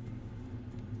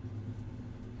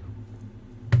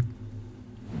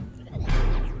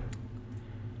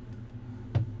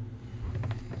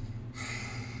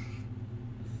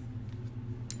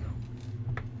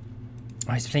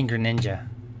 Oh, he's playing Greninja.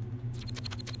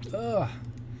 Ugh.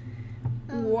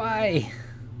 Why?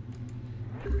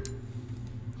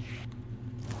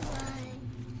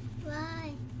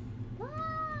 Why?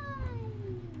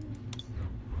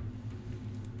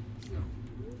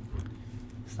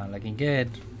 It's not looking good.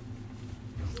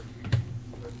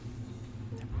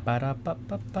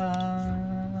 Ba-da-ba-ba-ba.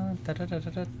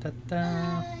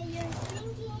 Da-da-da-da-da-da. You're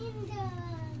thinking the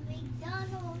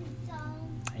McDonald's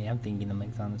song. I am thinking the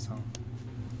McDonald's song.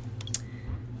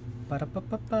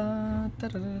 Ba-da-ba-ba-ba.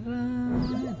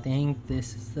 Da-da-da-da. I think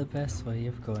this is the best way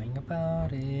of going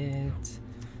about it.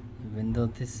 Even though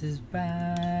this is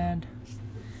bad.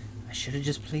 I should have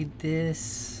just played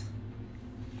this.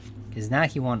 Because now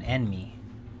he won't end me.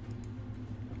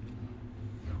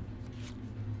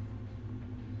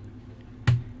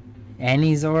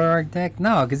 Any Zoroark deck?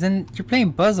 No, because then you're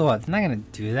playing Buzzwole. I'm not going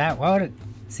to do that. Why would it?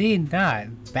 See, nah.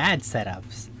 Bad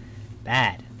setups.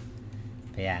 Bad.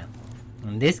 But yeah.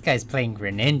 And this guy's playing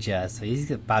Greninja, so he's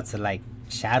about to, like,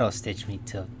 Shadow Stitch me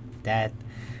to death.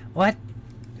 What?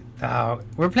 Oh,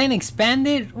 we're playing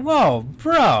Expanded? Whoa,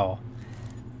 bro.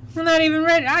 I'm not even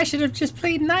ready. I should have just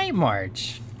played Night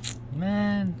March.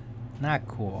 Man, not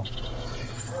cool.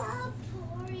 Oh,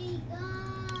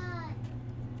 Porygon.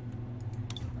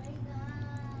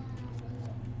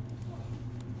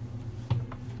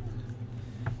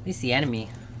 At least the enemy.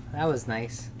 That was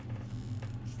nice.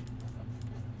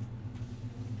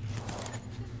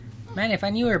 Man, if I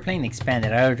knew we were playing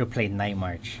Expanded, I would have played Night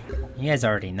March. You guys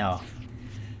already know.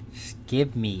 Just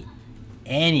give me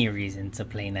any reason to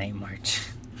play Night March.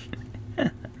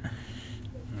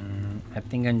 I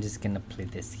think I'm just gonna play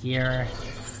this here.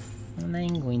 And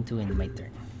I'm going to end my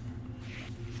turn.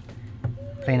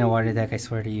 Playing a water deck, I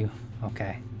swear to you.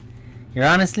 Okay. You're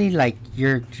honestly, like,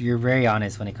 you're very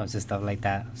honest when it comes to stuff like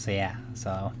that. So yeah,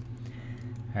 so.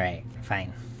 Alright,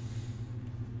 fine.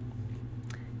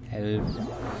 Why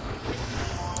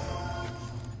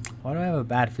do I have a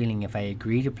bad feeling if I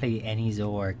agree to play any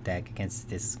Zoroark deck against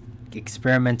this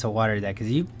experimental water deck? Because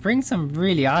you bring some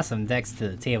really awesome decks to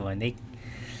the table and they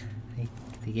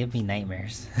give me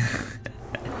nightmares.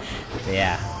 But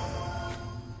yeah.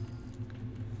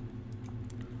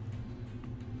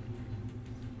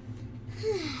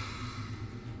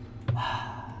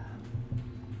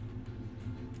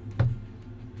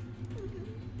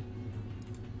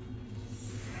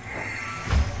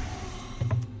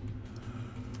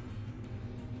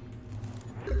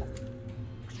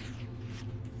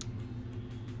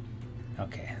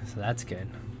 Okay, so that's good.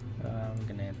 I'm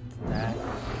gonna hit that.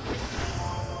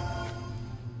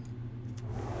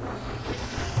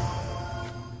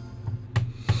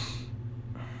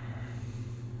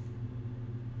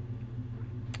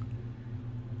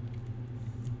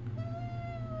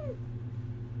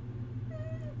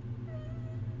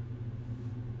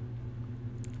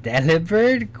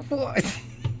 Delibird? What?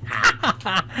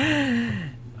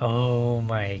 Oh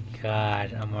my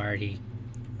god, I'm already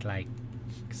like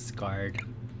scarred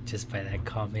just by that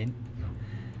comment.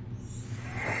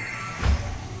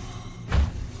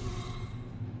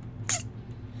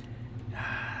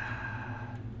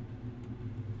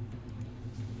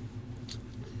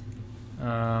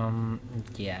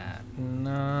 Yeah,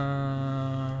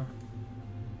 no.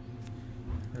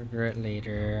 Regret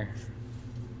later.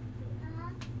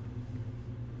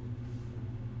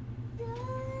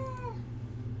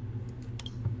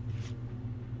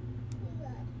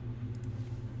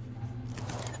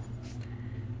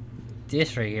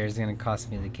 This right here is gonna cost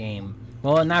me the game.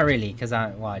 Well, not really, because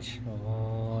I watch.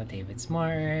 Oh, David's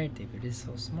smart. David is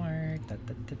so smart. Da,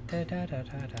 da, da, da, da,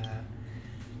 da, da.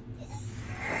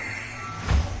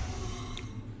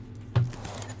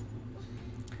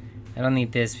 I don't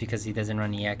need this because he doesn't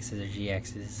run EXs or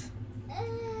GXs.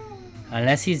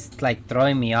 Unless he's like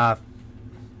throwing me off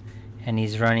and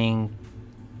he's running...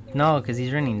 No, because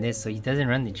he's running this, so he doesn't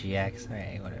run the GX.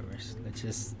 Alright, whatever. Let's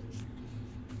just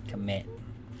commit.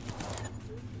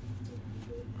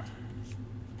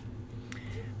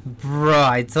 Bro,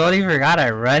 I totally forgot I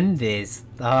run this.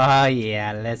 Oh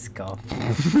yeah, let's go.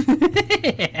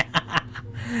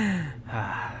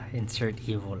 Insert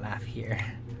evil laugh here.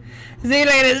 See,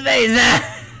 look at his face.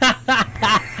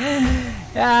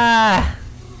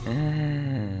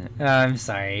 I'm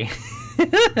sorry.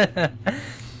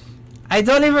 I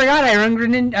totally forgot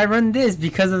I run this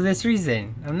because of this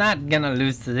reason. I'm not gonna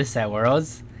lose to this at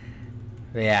Worlds.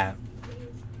 But yeah.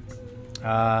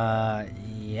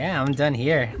 Yeah, I'm done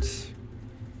here.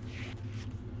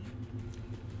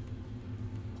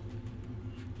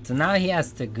 So now he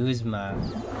has to Guzma.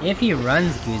 If he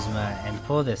runs Guzma and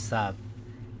pull this up.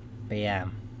 But yeah.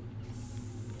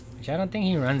 Which I don't think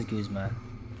he runs Guzma.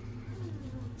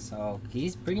 So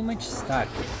he's pretty much stuck.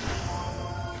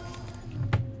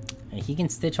 And he can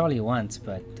stitch all he wants,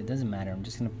 but it doesn't matter. I'm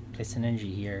just gonna place an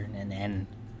energy here and end.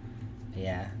 But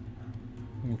yeah.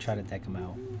 I'm gonna try to deck him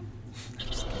out.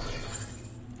 Just kidding.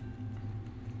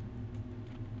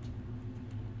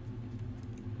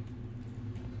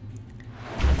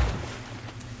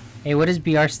 Hey, what does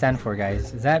BR stand for,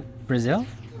 guys? Is that Brazil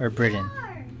or Britain?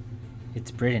 VR. It's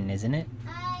Britain, isn't it?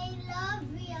 I love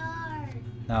VR.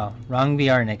 No, wrong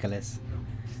VR, Nicholas.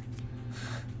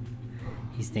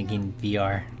 He's thinking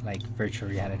VR, like virtual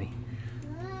reality.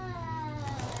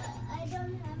 I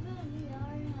don't have a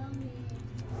VR helmet.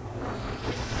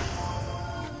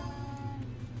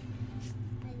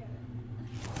 I don't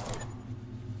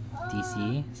know.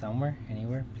 DC, somewhere,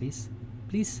 anywhere, please?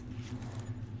 Please?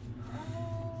 Oh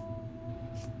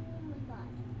my god.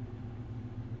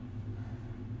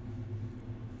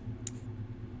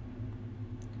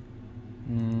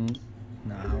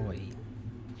 No, wait.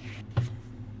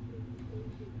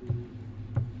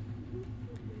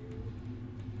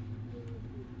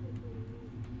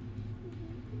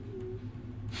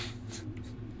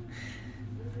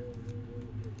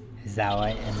 Is that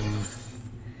what? I mean,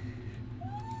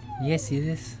 you guys see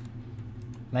this?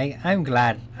 Like, I'm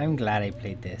glad I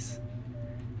played this.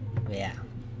 But yeah.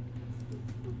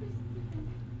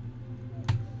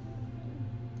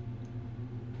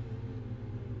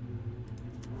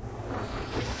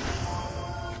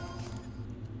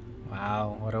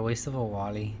 Wow, what a waste of a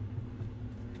Wally.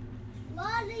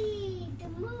 Wally, the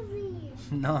movie.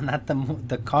 No, not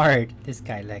the card. This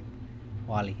guy, like,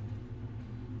 Wally.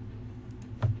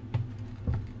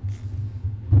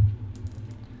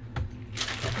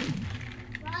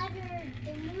 Water,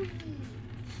 the movie.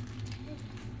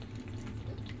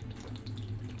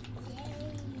 Yay.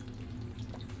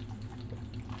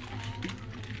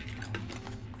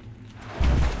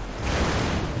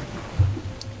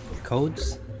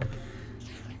 Codes?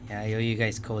 Yeah, I owe you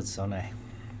guys codes, don't I?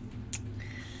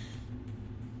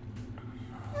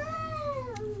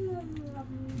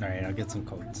 Alright, I'll get some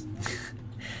codes.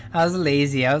 I was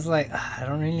lazy. I was like, I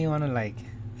don't really want to like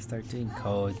start doing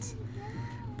codes.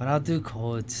 But I'll do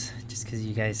codes just because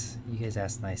you guys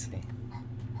asked nicely.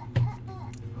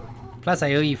 Plus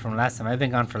I owe you from last time. I've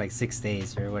been gone for like 6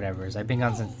 days or whatever. So I've been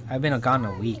gone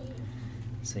a week.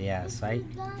 So yeah, so I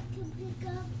Forgot to pick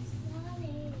up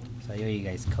Sonic. owe you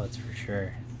guys codes for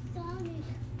sure. Sonic.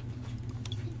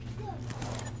 Pick up.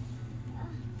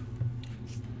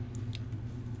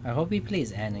 I hope he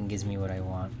plays N and gives me what I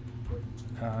want.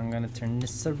 I'm gonna turn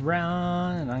this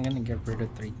around and I'm gonna get rid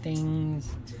of 3 things.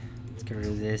 Let's get rid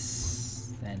of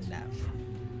this and that.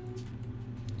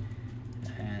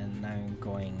 And I'm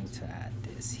going to add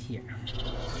this here.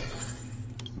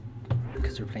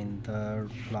 Because we're playing the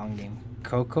long game.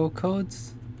 Coco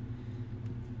codes?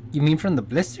 You mean from the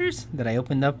blisters that I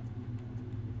opened up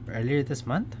earlier this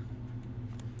month?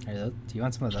 Do you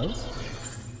want some of those?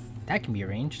 That can be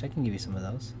arranged. I can give you some of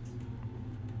those.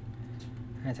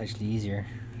 That's actually easier.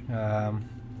 Well,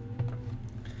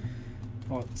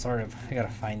 sort of. I gotta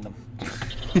find them.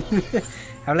 I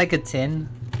have like a tin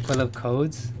full of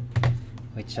codes,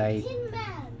 which Tin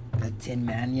Man. The Tin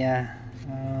Man, yeah.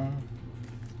 I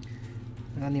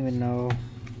don't even know.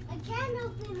 I can't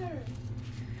open her.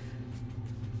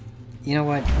 You know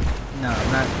what? No,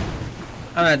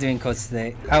 I'm not doing codes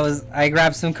today. I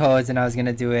grabbed some codes and I was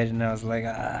gonna do it, and I was like,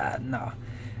 no.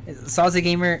 Salty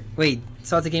Gamer, wait,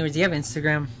 Salty Gamer, do you have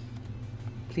Instagram?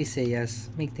 Please say yes.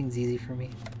 Make things easy for me.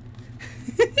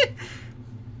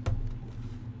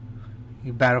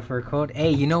 You battle for a code?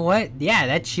 Hey, you know what? Yeah,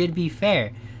 that should be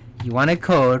fair. You want a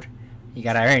code, you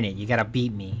gotta earn it. You gotta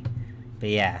beat me. But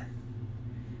yeah.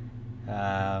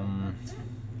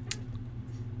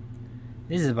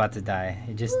 This is about to die.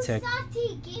 It just took...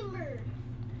 Gamer.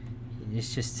 It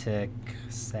just took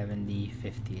 70,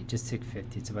 50. It just took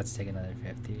 50. It's about to take another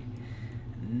 50.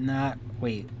 Not...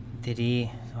 Wait. Did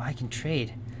he... Oh, I can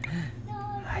trade.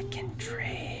 I can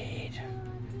trade.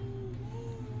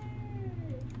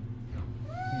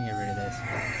 Let me get rid of this.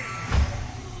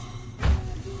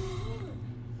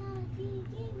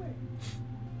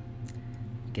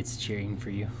 Gets cheering for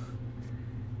you.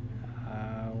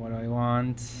 What do I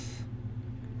want?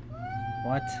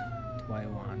 What do I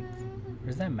want?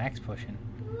 Where's that max potion?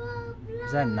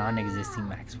 Where's that non-existing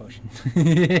max potion?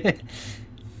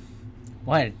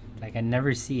 What? Like, I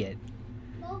never see it.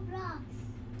 Roblox.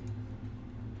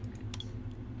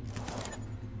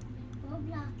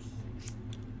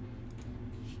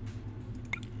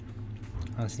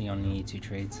 Honestly, you only need 2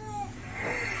 trades.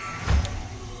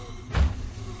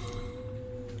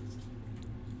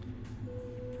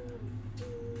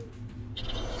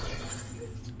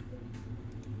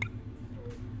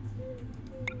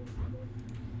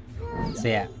 So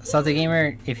yeah, Salty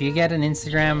Gamer, if you get an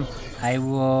Instagram, I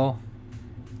will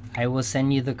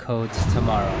send you the codes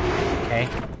tomorrow. Okay?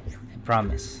 I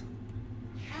promise.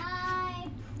 I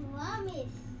promise.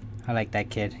 I like that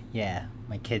kid. Yeah,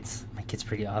 my kid's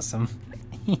pretty awesome.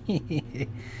 Salty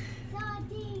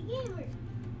Gamer.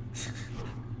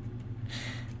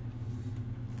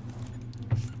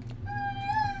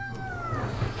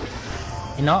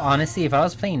 In all honesty, if I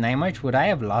was playing Night March, would I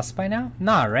have lost by now?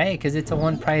 Nah, right? Because it's a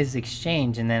one prize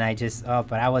exchange, and then I just... Oh,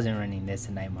 but I wasn't running this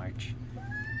in Night March.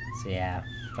 So yeah,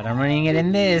 but I'm running it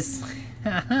in this.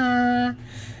 So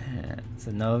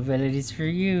no abilities for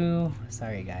you.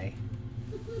 Sorry, guy.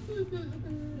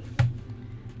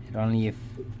 Only a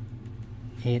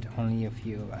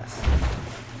few of us.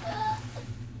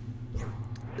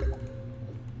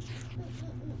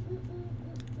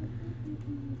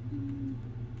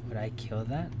 Would I kill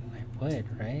that? I would,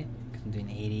 right? 'Cause I'm doing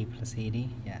 80 plus 80.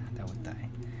 Yeah, that would die.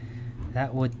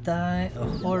 That would die a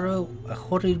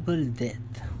horrible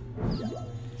death.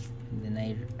 And then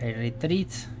I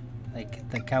retreat like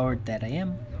the coward that I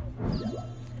am.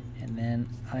 And then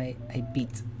I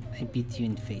beat you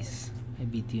in face. I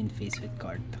beat you in face with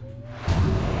card.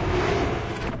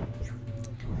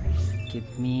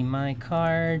 Give me my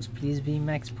cards. Please be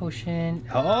max potion.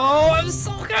 Oh, I'm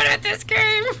so good at this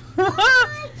game!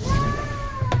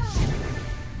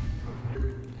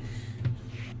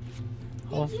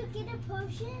 Did you get a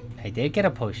potion? I did get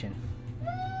a potion.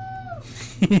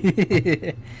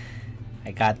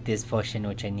 I got this potion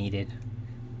which I needed.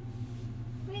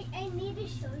 Wait, I need to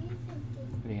show you something.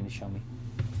 What are you gonna show me?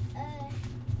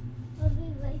 I'll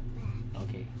be right back.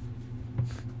 Okay.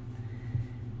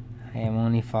 I am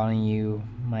only following you.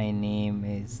 My name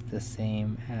is the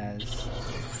same as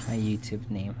my YouTube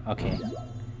name. Okay.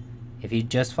 If you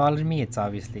just followed me, it's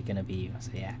obviously gonna be you.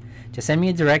 So yeah. Just send me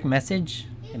a direct message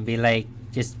and be like,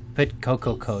 just put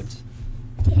Coco codes.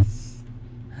 Yes.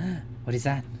 What is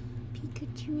that?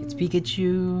 Pikachu. It's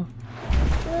Pikachu.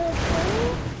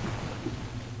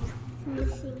 It's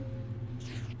missing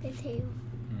the tail.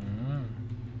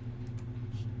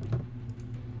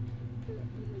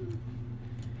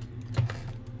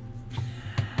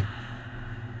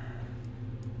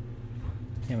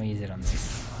 I'm gonna use it on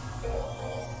this.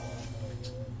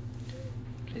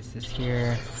 Place this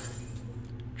here.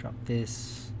 Drop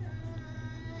this.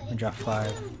 And drop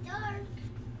 5. Dark.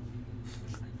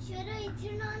 Should I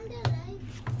turn on the light?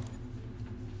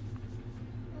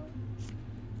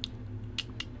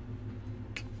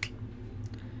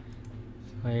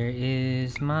 Where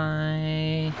is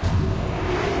my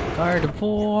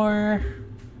Gardevoir?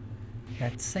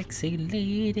 That sexy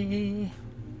lady.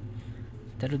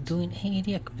 Instead of doing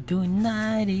 80, I could be doing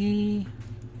 90.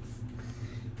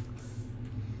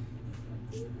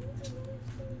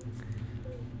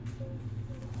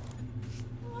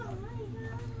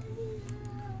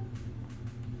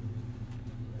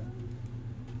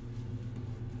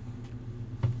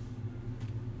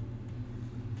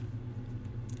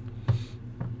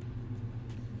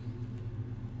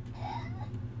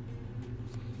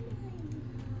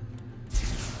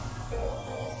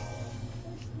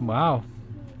 Wow.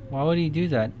 Why would he do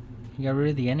that? He got rid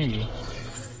of the energy.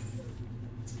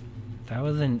 That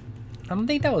wasn't... I don't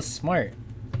think that was smart.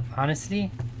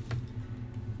 Honestly.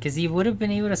 Because he would have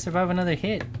been able to survive another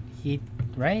hit.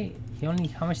 Right? He only...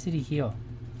 How much did he heal?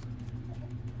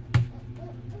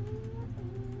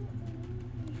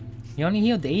 He only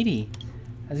healed 80.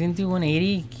 I was gonna do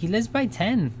 180. He lives by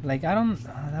 10. Like I don't.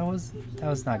 That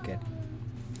was not good.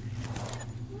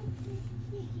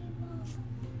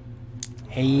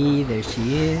 Hey, there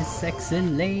she is, sexy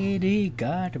lady,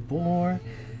 Gardevoir.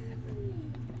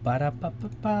 Ba da ba ba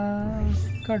ba,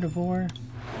 Gardevoir.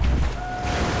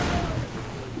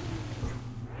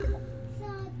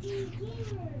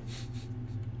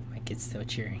 My kid's still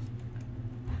cheering.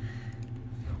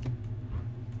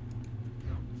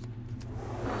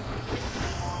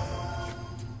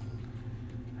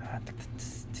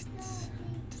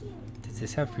 Does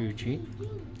this have free retreat?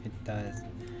 It does,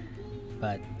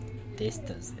 but this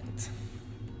doesn't. So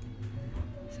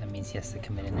that means he has to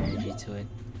commit an energy to it.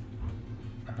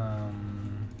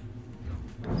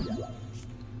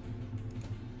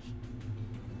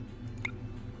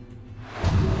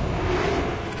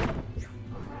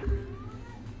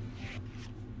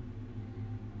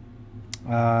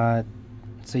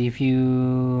 So if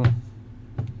you,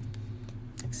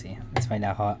 let's see, let's find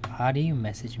out how do you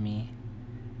message me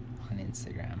on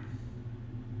Instagram?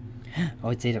 Oh,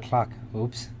 it's 8 o'clock.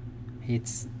 Oops,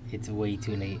 it's way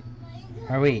too late.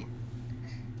 Or wait.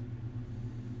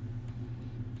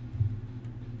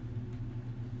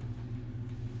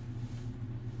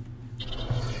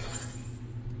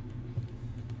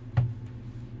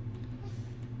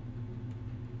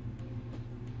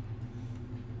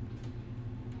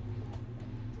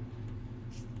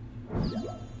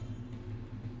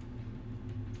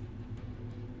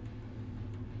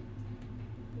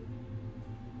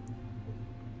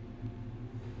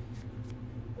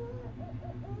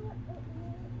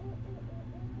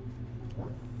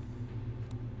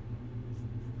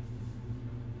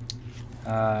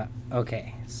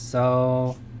 Okay,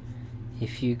 so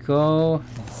if you go,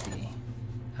 let's see,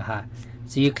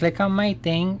 so you click on my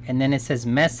thing and then it says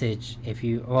message. If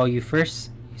you, well, you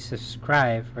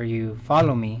subscribe or you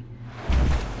follow me.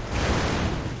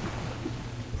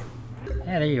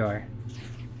 Yeah, there you are.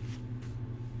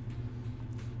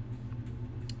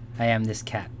 I am this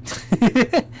cat. I'm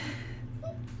gonna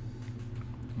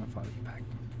follow you back.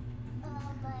 Oh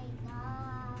my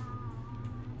god.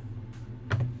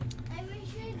 I wish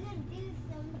I could do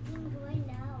something right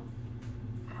now.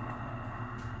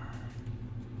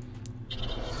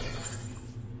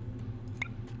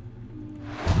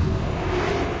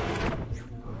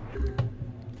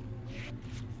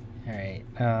 Alright,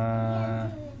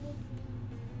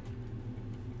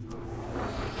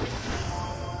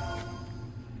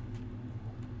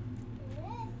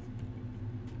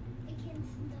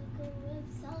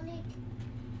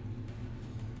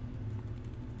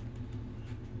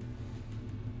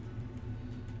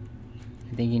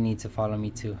 I think you need to follow me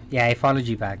too. Yeah, I followed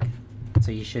you back,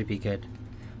 so you should be good.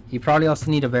 You probably also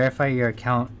need to verify your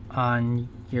account on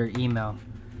your email.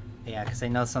 Yeah, because I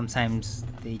know sometimes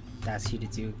they ask you to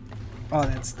do all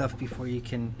that stuff before you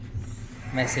can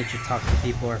message or talk to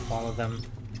people or follow them.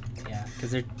 Yeah,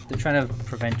 because they're trying to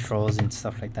prevent trolls and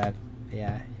stuff like that.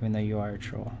 Yeah, even though you are a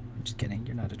troll. I'm just kidding,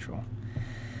 you're not a troll.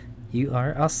 You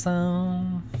are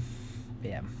awesome.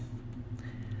 Yeah.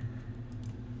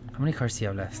 How many cards do you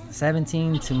have left?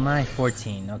 17 to my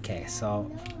 14. Okay,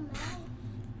 so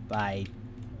by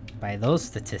those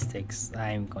statistics,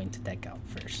 I'm going to deck out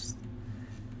first.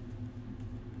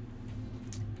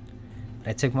 But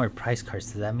I took more prize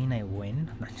cards. Does that mean I win?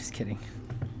 I'm just kidding.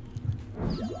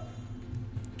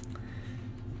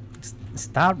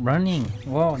 Stop running.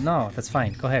 Whoa, no, that's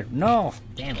fine. Go ahead. No,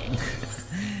 damn it.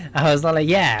 I was all like,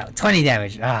 yeah, 20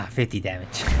 damage. 50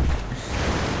 damage.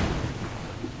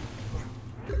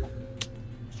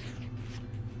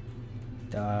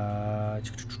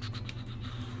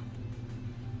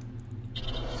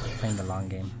 Playing the long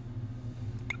game.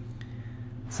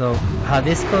 So how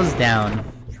this goes down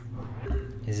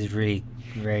is really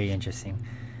very interesting.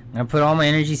 I'm gonna put all my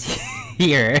energies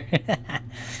here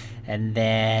and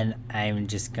then I'm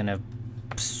just gonna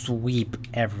sweep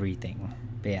everything.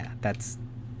 But yeah,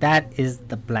 that is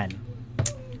the plan.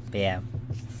 But yeah.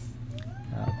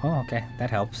 Oh, okay,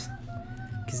 that helps.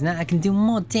 Cause now I can do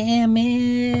more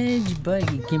damage,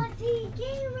 but you can.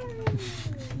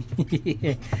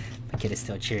 My kid is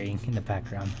still cheering in the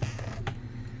background.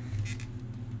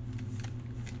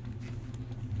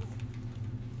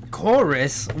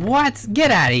 Chorus? What?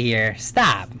 Get out of here!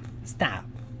 Stop! Stop!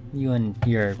 You and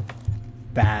your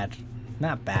bad,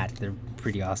 not bad. They're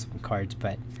pretty awesome cards,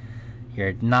 but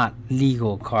you're not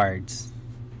legal cards.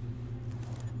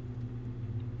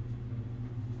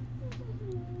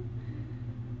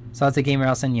 So it's a gamer.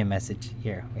 I'll send you a message.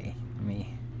 Here, wait.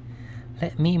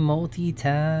 Let me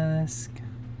multitask.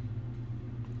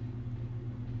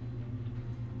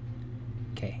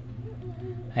 Okay.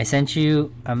 I sent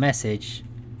you a message,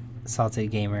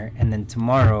 Salted Gamer, and then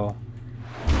tomorrow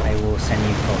I will send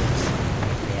you codes.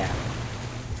 Yeah.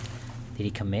 Did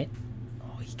he commit?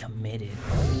 Oh, he committed.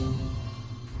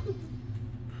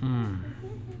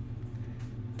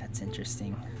 That's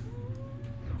interesting.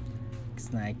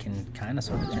 Because now I can kind of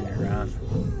sort of turn it around.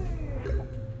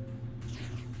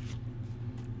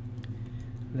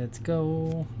 Let's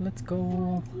go. Let's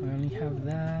go. I only have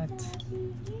that.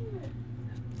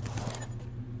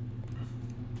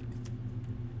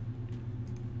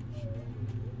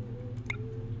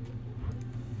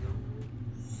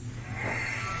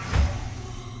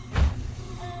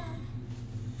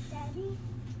 Daddy,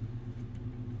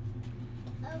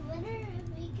 what are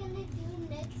we gonna do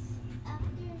next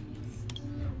after you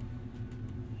stream?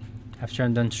 After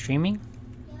I'm done streaming?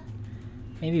 Yeah.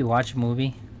 Maybe watch a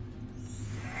movie.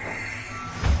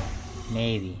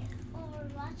 Maybe. Or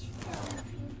watch some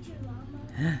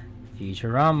Futurama.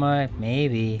 Futurama,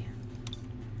 maybe.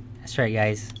 That's right,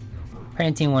 guys.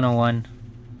 Parenting 101.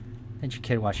 Let your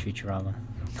kid watch Futurama.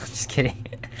 Just kidding.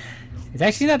 It's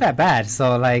actually not that bad,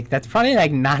 so like that's probably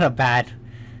like not a bad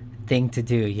thing to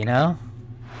do, you know?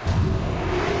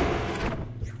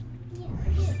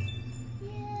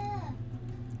 Yeah.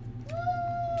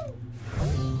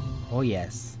 Oh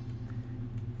yes.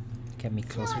 Get me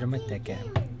closer to my ticket.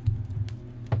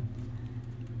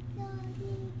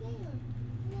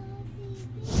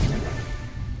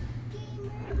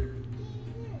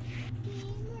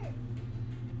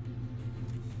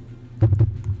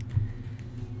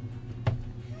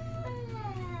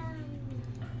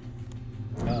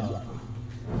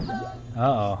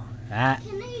 Uh-oh. That.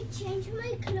 Can I change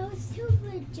my clothes to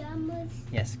pajamas?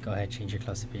 Yes, go ahead, change your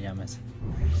clothes to pajamas.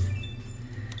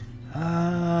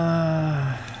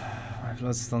 My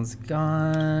floatstone's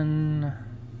gone.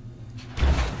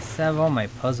 I still have all my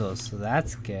puzzles, so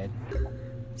that's good.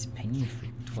 He's paying for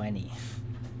 20.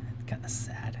 That's kind of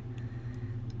sad.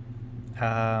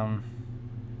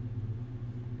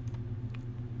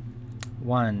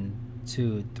 1,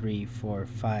 2, 3, 4,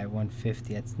 5,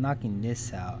 150. That's knocking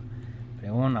this out. But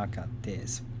it won't knock out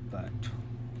this, but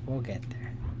we'll get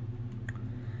there.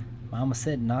 Mama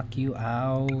said knock you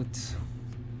out.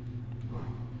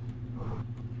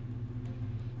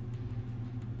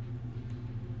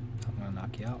 I'm gonna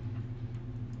knock you out.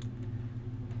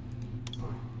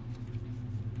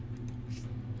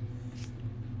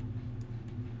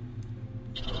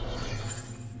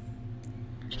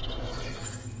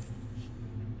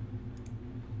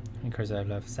 How many cards do I have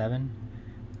left? 7?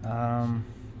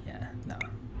 Yeah, no.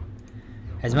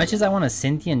 As much as I want to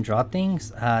Cynthia and draw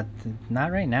things,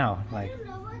 not right now. Like, I don't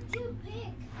know what to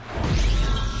pick.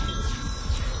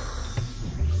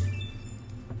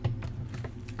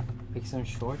 pick some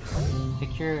shorts.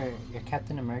 Pick your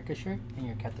Captain America shirt and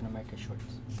your Captain America shorts.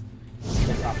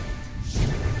 That's options.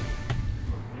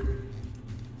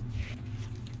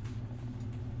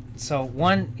 So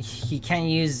 1, he can't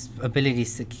use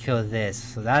abilities to kill this,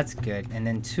 so that's good. And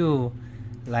then 2,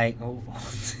 like, oh,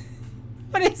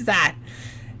 what is that?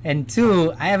 And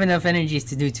 2, I have enough energies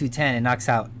to do 210. It knocks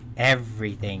out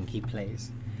everything he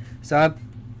plays. So I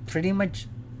pretty much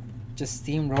just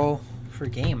steamroll for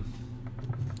game.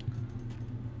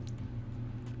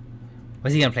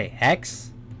 What's he gonna play?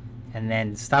 Hex? And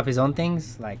then stop his own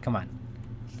things? Like, come on.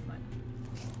 Come on.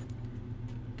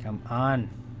 Come on.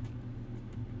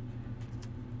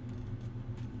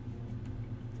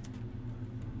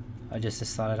 I'll just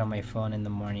install it on my phone in the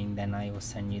morning, then I will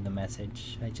send you the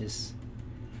message. I just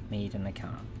made an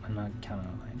account. I'm not account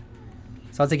online.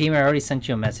 Salty Gamer, I already sent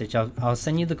you a message. I'll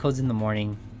send you the codes in the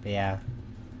morning. But yeah.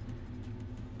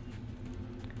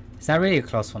 It's not really a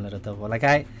close one, Little Double. Like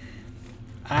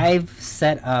I've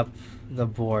set up the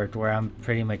board where I'm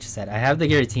pretty much set. I have the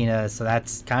Giratina, so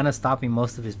that's kind of stopping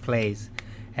most of his plays.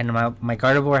 And my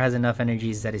Gardevoir has enough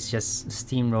energies that it's just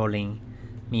steamrolling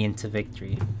me into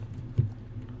victory.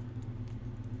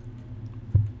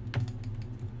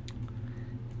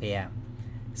 But yeah,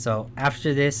 so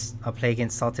after this I'll play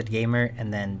against Salted Gamer,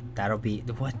 and then that'll be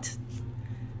what?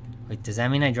 Wait, does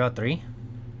that mean I draw 3?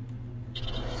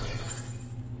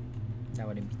 That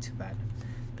wouldn't be too bad.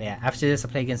 But yeah, after this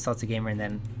I'll play against Salted Gamer, and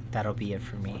then that'll be it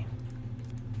for me.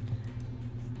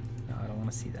 No, I don't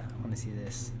want to see that. I want to see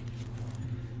this.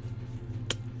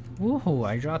 Woohoo,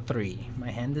 I draw 3.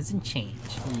 My hand doesn't change.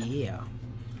 Yeah,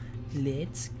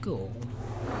 let's go.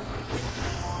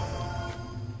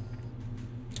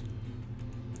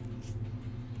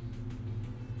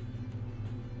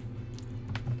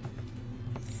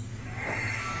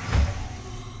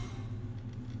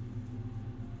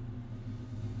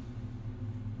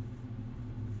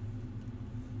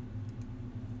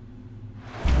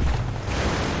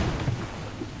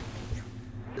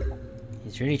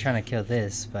 He's really trying to kill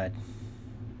this, but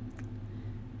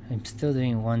I'm still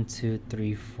doing 1, 2,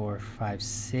 3, 4, 5,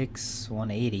 6,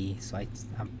 180. So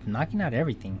I'm knocking out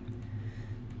everything,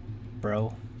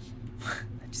 bro.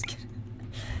 I'm just kidding.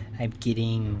 I'm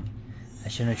kidding. I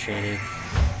shouldn't have traded.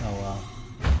 Oh well.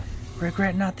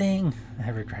 Regret nothing.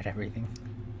 I regret everything.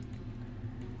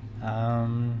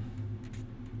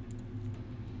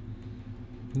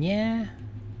 Yeah.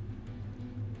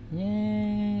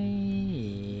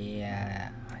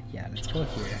 Yeah, let's go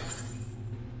here.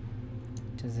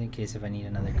 Just in case if I need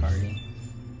another guardie.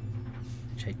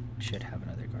 Which I should have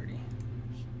another guardie.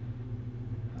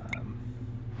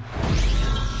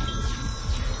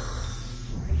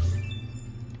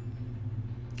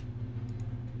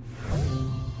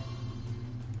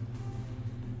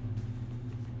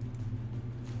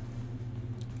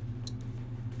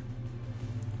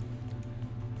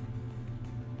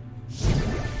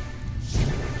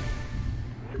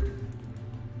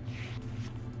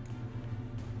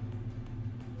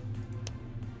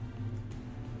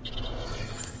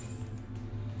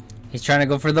 He's trying to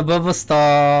go for the bubble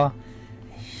stall.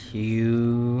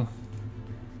 You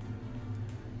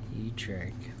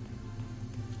jerk.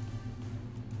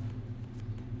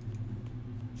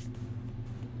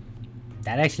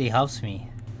 That actually helps me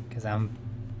because I'm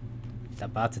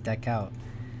about to deck out.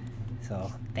 So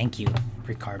thank you,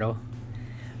 Ricardo.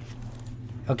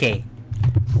 Okay,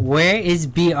 where is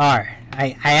BR?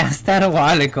 I asked that a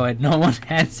while ago and no one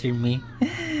answered me.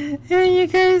 You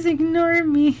guys ignore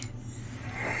me.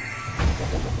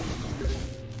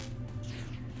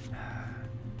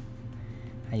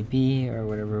 IB or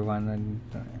whatever one,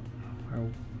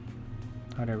 or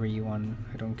whatever you want.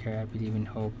 I don't care. I believe in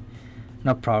hope.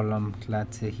 No problem.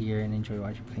 Glad to hear and enjoy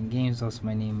watching playing games. Also,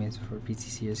 my name is for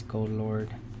PTCGO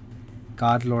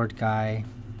God Lord guy.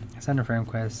 Send a friend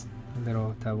request.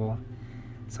 Little devil.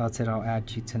 Salted. I'll add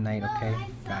you tonight. Okay.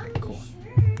 Got it. Cool.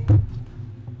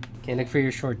 Okay. Look for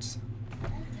your shorts.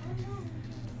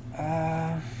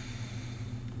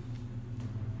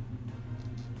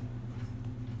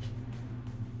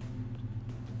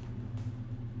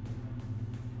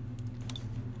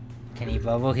 Can he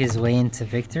bubble his way into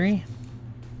victory?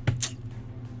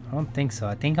 I don't think so.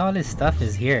 I think all his stuff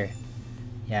is here.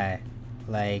 Yeah,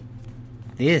 like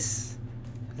this.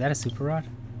 Is that a super rod?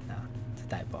 No, it's a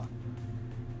typo.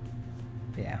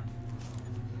 But yeah.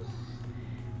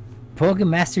 Pokemon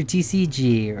Master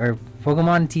TCG or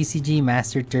Pokemon TCG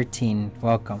Master 13.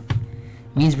 Welcome.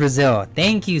 Means Brazil.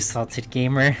 Thank you, Salted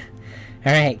Gamer.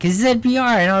 Alright, because he said BR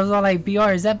and I was all like,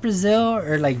 BR, is that Brazil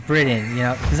or like Britain? You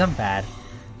know, because I'm bad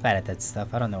at that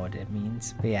stuff. I don't know what it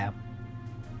means, but yeah.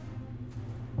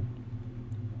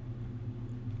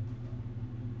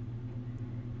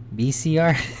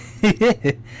 BCR.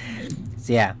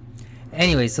 So yeah.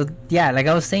 Anyway, so yeah, like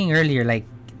I was saying earlier, like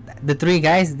the three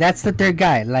guys, that's the third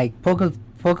guy. Like Pokemon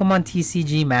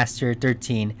TCG Master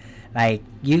 13. Like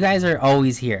you guys are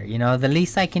always here. You know, the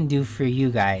least I can do for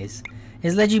you guys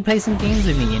is let you play some games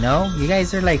with me. You know, you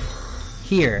guys are like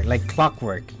here like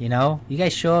clockwork, you know. You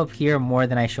guys show up here more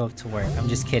than I show up to work. I'm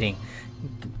just kidding.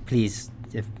 Please,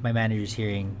 if my manager's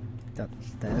hearing,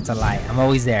 that's a lie. I'm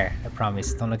always there. I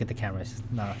promise. Don't look at the cameras.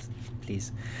 No,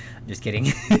 please. I'm just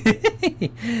kidding.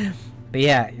 But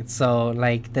yeah, so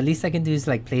like the least I can do is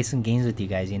like play some games with you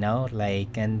guys, you know,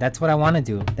 like, and that's what I want to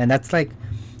do. And that's like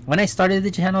when I started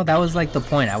the channel, that was like the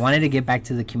point. I wanted to get back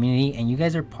to the community, and you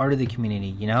guys are part of the community,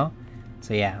 you know.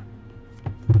 So yeah.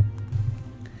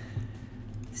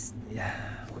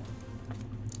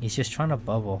 He's just trying to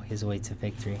bubble his way to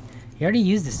victory. He already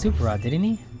used the super rod, didn't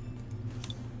he?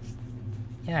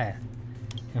 Yeah.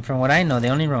 And from what I know, they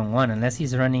only run one, unless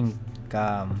he's running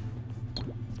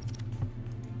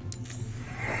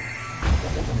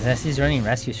unless he's running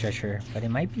rescue stretcher, but it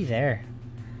might be there.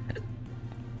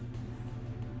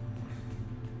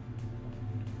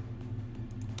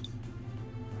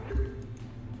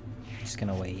 Just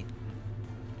gonna wait.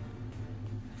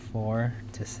 4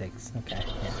 to 6. Okay,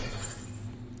 yeah.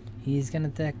 He's gonna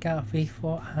deck out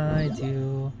before I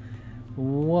do.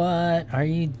 What are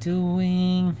you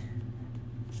doing?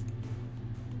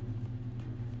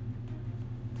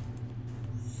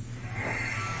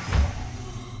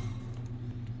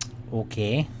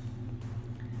 Okay.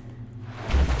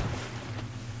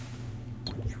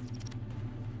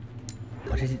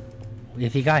 What is it?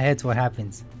 If he got hits, what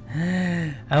happens?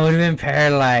 I would have been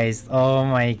paralyzed. Oh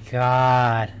my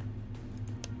god.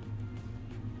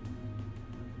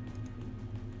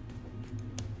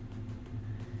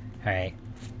 Alright.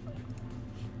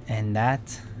 And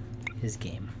that is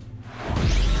game.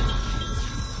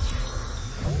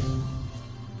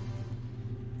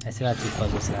 I still have 2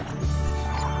 puzzles left.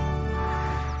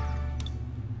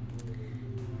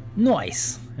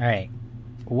 Nice. Alright.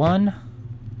 One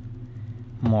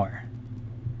more.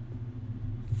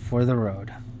 For the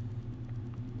road.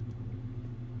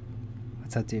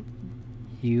 What's up, dude?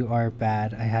 You are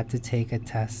bad. I had to take a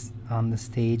test on the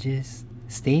states,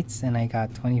 and I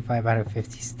got 25 out of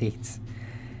 50 states.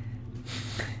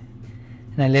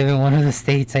 And I live in one of the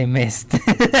states I missed.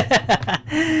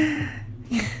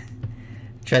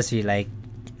 Trust me, like,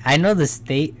 I know the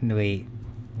state. Wait,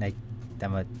 like,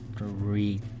 I'm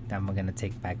gonna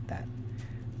take back that.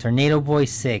 Tornado Boy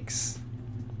 6.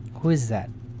 Who is that?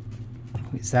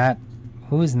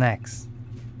 Who is next?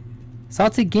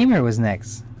 Salted Gamer was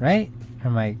next, right? Or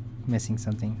am I missing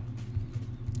something?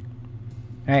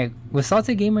 Alright, was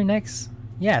Salted Gamer next?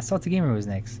 Yeah, Salted Gamer was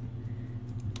next.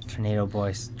 Tornado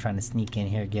Boy's trying to sneak in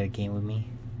here, get a game with me.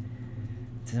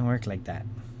 It doesn't work like that.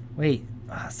 Wait,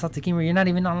 Salted Gamer, you're not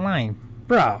even online.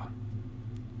 Bro!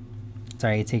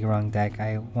 Sorry, I take a wrong deck.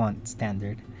 I want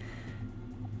standard.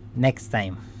 Next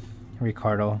time,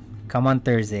 Ricardo. Come on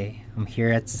Thursday. I'm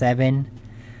here at 7.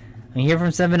 I'm here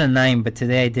from 7 to 9, but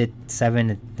today I did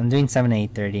 7. I'm doing 7 to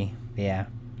 8:30. Yeah.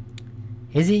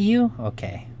 Is it you?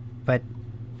 Okay. But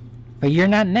you're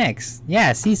not next.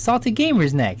 Yeah, see, Salted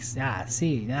Gamer's next. Trying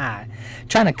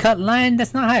to cut line?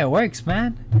 That's not how it works,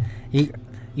 man.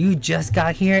 You just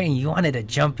got here and you wanted to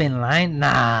jump in line?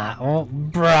 Nah. Oh,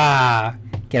 bruh.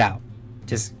 Get out.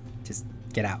 Just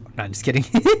get out. No, I'm just kidding.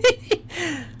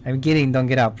 I'm kidding. Don't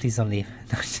get out. Please don't leave.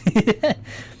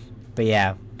 But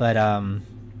yeah.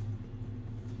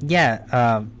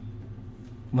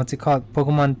 What's it called?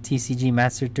 Pokemon TCG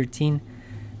Master 13.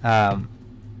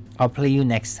 I'll play you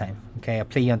next time. Okay, I'll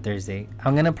play you on Thursday.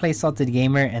 I'm gonna play Salted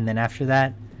Gamer, and then after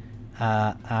that,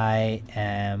 I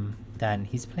am done.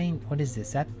 He's playing. What is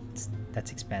this?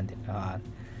 That's expanded.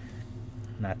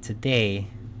 Not today.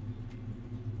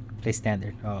 Play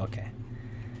standard. Oh, okay.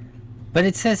 But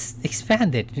it says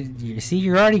expanded. You see,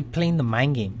 you're already playing the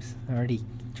mind games. You're already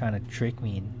trying to trick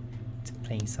me into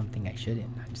playing something I shouldn't.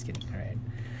 I'm just kidding. All right.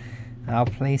 I'll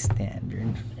play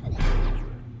standard.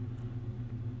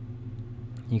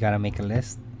 You gotta make a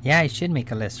list. Yeah, I should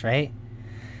make a list, right?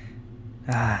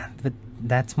 But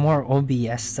that's more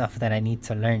OBS stuff that I need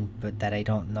to learn, but that I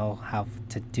don't know how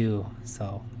to do.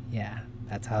 So yeah,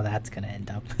 that's how that's gonna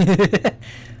end up. But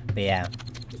yeah.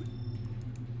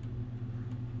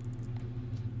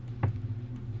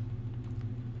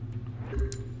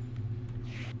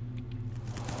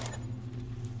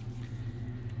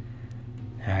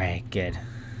 Alright, good.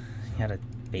 You got a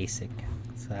basic,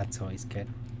 so that's always good.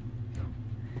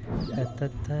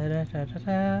 But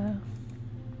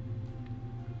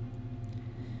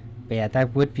yeah,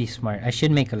 that would be smart. I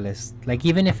should make a list. Like,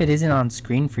 even if it isn't on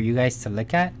screen for you guys to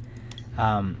look at,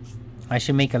 I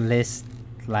should make a list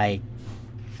like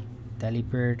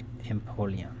Delibird,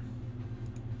 Empoleon.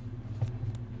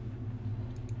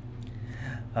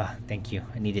 Oh, thank you.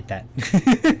 I needed that.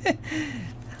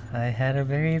 I had a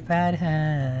very bad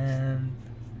hand.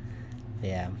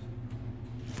 Yeah.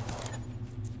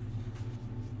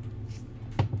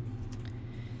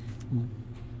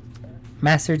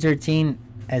 Master 13,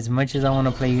 as much as I want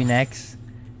to play you next,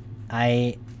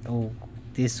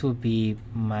 this will be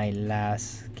my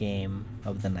last game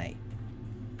of the night.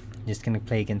 Just gonna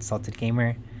play against Salted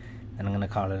Gamer, and I'm gonna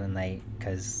call it a night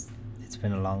because it's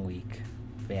been a long week.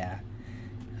 But yeah,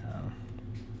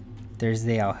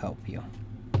 Thursday I'll help you.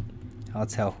 I'll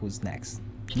tell who's next.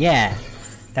 Yeah,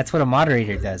 that's what a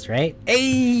moderator does, right? Hey,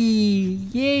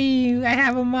 yay! I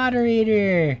have a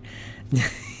moderator.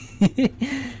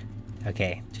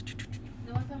 Okay.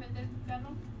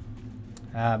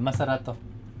 Más a rato.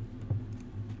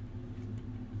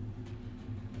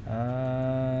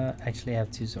 Actually I have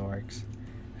 2 Zorks.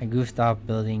 I goofed off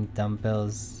building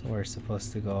dumbbells were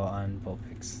supposed to go on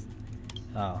Vulpix.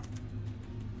 Oh.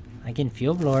 I can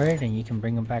fuel blower it and you can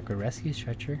bring them back with rescue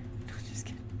stretcher. Just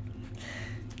kidding.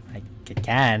 I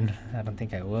can. I don't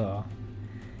think I will.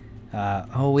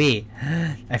 Oh wait.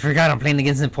 I forgot I'm playing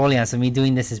against Napoleon, so me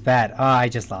doing this is bad. Oh, I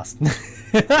just lost.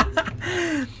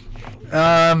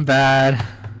 I'm bad.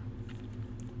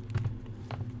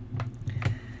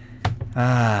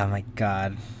 Ah, my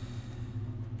god.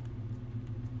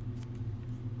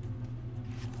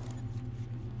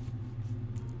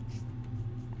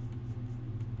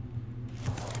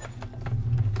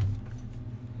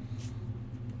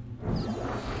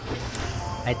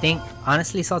 I think,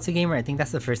 honestly, Salty Gamer, I think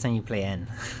that's the first time you play N.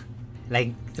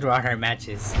 Like, throughout our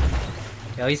matches.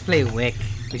 You always play Wick,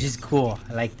 which is cool.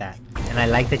 I like that. And I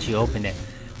like that you opened it.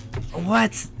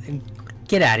 What?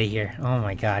 Get out of here. Oh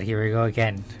my god, here we go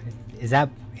again. It's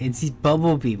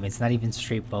bubble beam. It's not even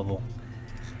straight bubble.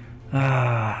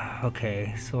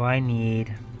 Okay, so I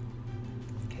need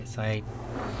So I'm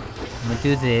gonna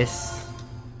do this.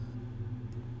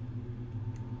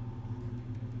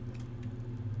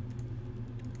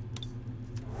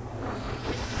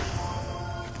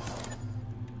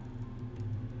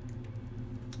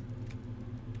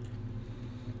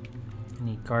 I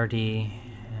need Guardy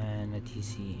and a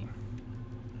TC.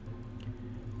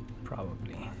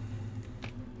 Probably.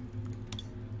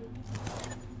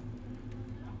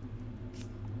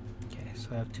 Okay, so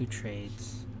I have 2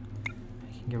 trades. I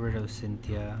can get rid of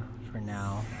Cynthia for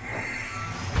now.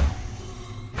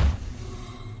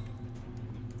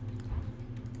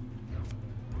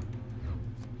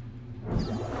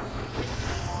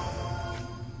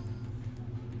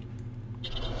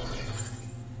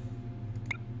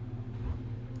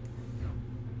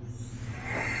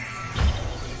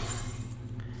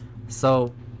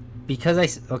 So, because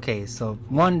okay, so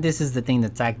 1, this is the thing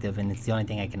that's active and it's the only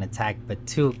thing I can attack, but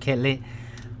 2, kill it.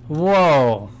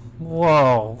 Whoa,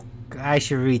 I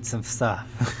should read some stuff.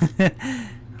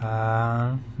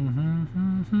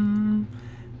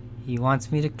 He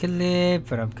wants me to kill it,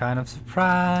 but I'm kind of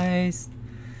surprised.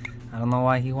 I don't know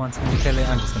why he wants me to kill it.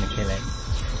 I'm just gonna kill it.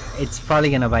 It's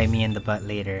probably gonna bite me in the butt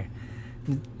later.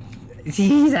 See,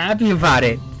 he's happy about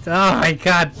it. Oh my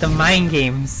god, the mind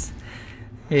games.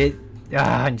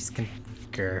 I'm just gonna...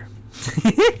 Grr.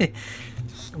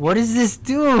 What does this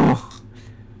do?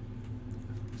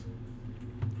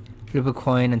 Flip a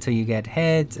coin until you get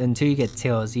heads, until you get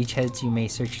tails. Each heads you may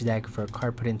search your deck for a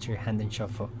card, put into your hand and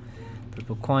shuffle. Flip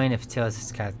a coin, if tails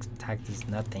is attacked is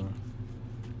nothing.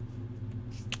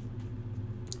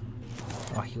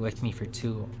 Oh, he whacked me for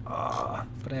 2. Oh,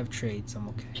 but I have trades, I'm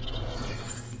okay.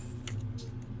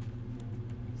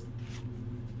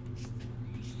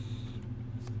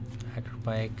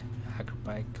 Acrobike,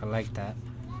 I like that.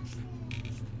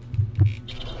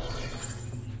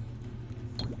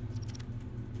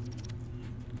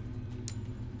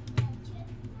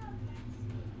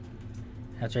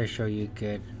 After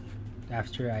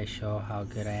I show how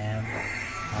good I am,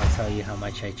 I'll tell you how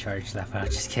much I charge left out.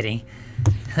 Just kidding.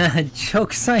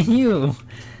 Joke's on you!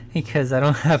 Because I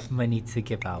don't have money to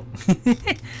give out.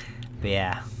 But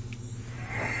yeah.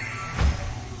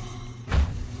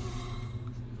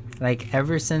 Like,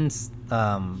 ever since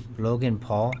Logan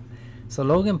Paul. So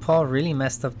Logan Paul really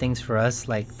messed up things for us,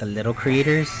 like the little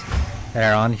creators that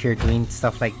are on here doing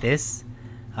stuff like this.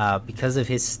 Because of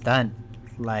his stunt,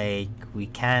 like,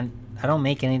 I don't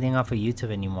make anything off of YouTube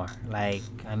anymore. Like,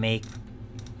 I make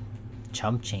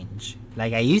chump change.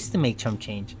 Like, I used to make chump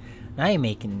change. Now I'm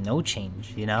making no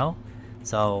change, you know?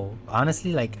 So,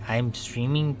 honestly, like, I'm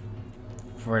streaming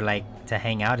for, like, to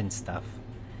hang out and stuff.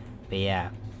 But yeah.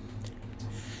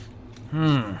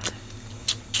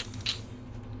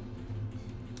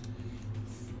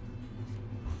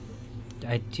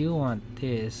 I do want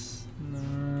this.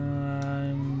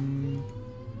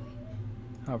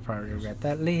 I'll probably regret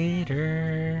that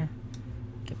later.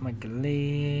 Get my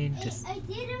glade. Just I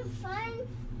didn't find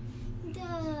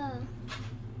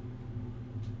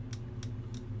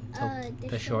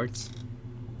the shorts.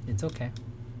 It's okay.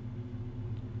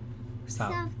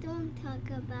 Stop. Stop, don't talk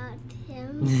about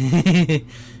him.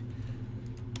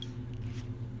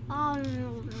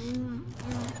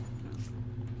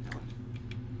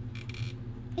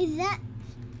 Is that...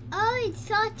 Oh, it's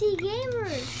Salty Gamer.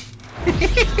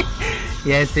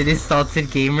 Yes, it is Salted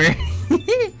Gamer.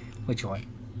 Which one?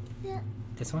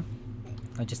 This one?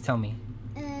 Oh, just tell me.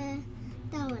 That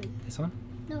one. This one?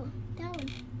 No, that one.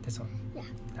 This one? Yeah.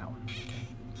 That one.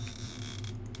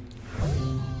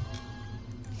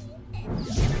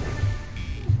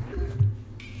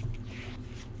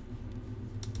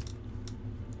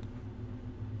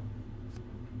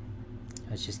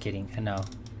 I was just kidding. I know.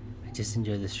 I just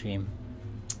enjoyed the stream.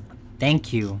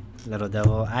 Thank you, little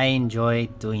devil. I enjoy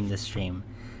doing the stream.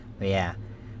 But yeah.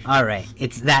 Alright.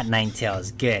 It's that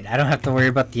Ninetales. Good. I don't have to worry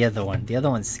about the other one. The other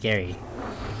one's scary.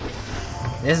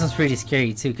 This one's pretty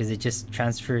scary too because it just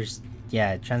transfers...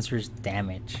 Yeah, it transfers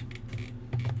damage.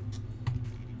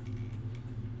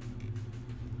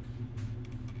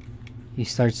 You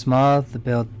start small, the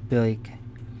build big.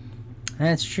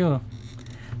 That's true.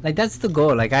 Like, that's the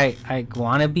goal. Like, I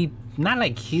want to be not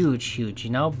like huge, you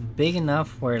know, big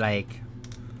enough where like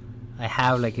I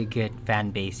have like a good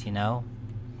fan base, you know.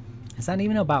 It's not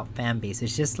even about fan base.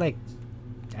 It's just like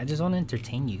I just want to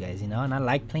entertain you guys, you know. And I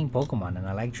like playing Pokemon, and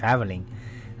I like traveling,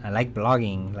 I like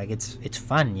blogging. Like, it's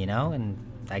fun, you know. And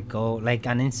I go like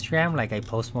on Instagram, like I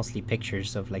post mostly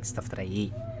pictures of like stuff that I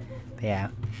eat. But yeah,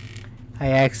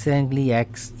 I accidentally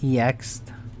exit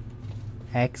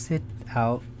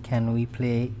out. Can we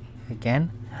play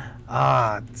again?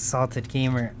 Ah, Salted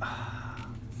Gamer.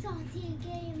 Salty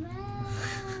Gamer.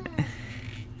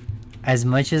 As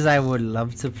much as I would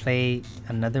love to play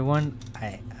another one,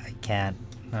 I can't.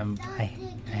 I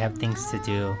have things to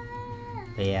do.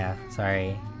 But yeah,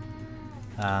 sorry.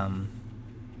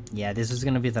 Yeah, this was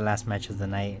gonna be the last match of the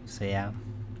night. So yeah.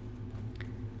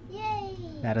 Yay!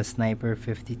 Not a sniper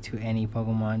 50 to any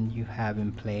Pokemon you have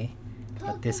in play.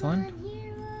 But this one?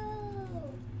 PokemonHero.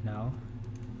 No.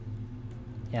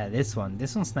 Yeah, this one.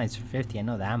 This one snipes for 50. I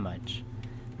know that much.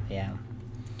 Yeah.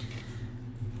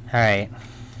 Alright.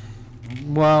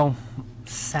 Well,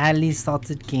 sadly,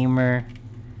 Salted Gamer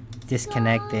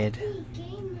disconnected. Salty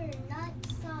gamer, not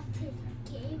salted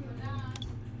gamer.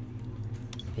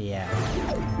 But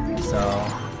yeah. So.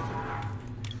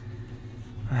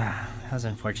 That was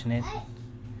unfortunate.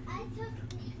 I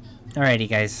took Alrighty,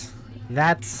 guys.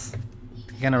 That's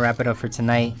gonna wrap it up for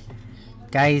tonight.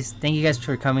 Guys, thank you guys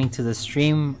for coming to the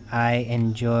stream. I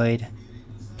enjoyed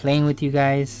playing with you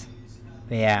guys.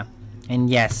 But yeah. And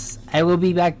yes, I will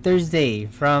be back Thursday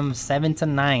from 7 to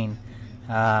 9.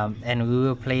 And we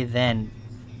will play then.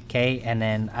 Okay? And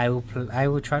then I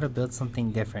will try to build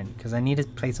something different. Because I need to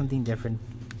play something different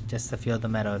just to feel the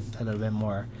meta a little bit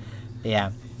more. But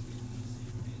yeah.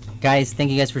 Guys, thank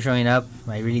you guys for showing up.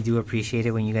 I really do appreciate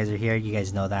it when you guys are here. You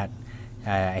guys know that.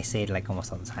 I say it like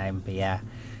almost all the time. But yeah.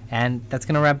 And that's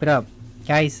going to wrap it up.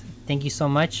 Guys, thank you so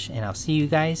much. And I'll see you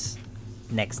guys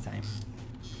next time.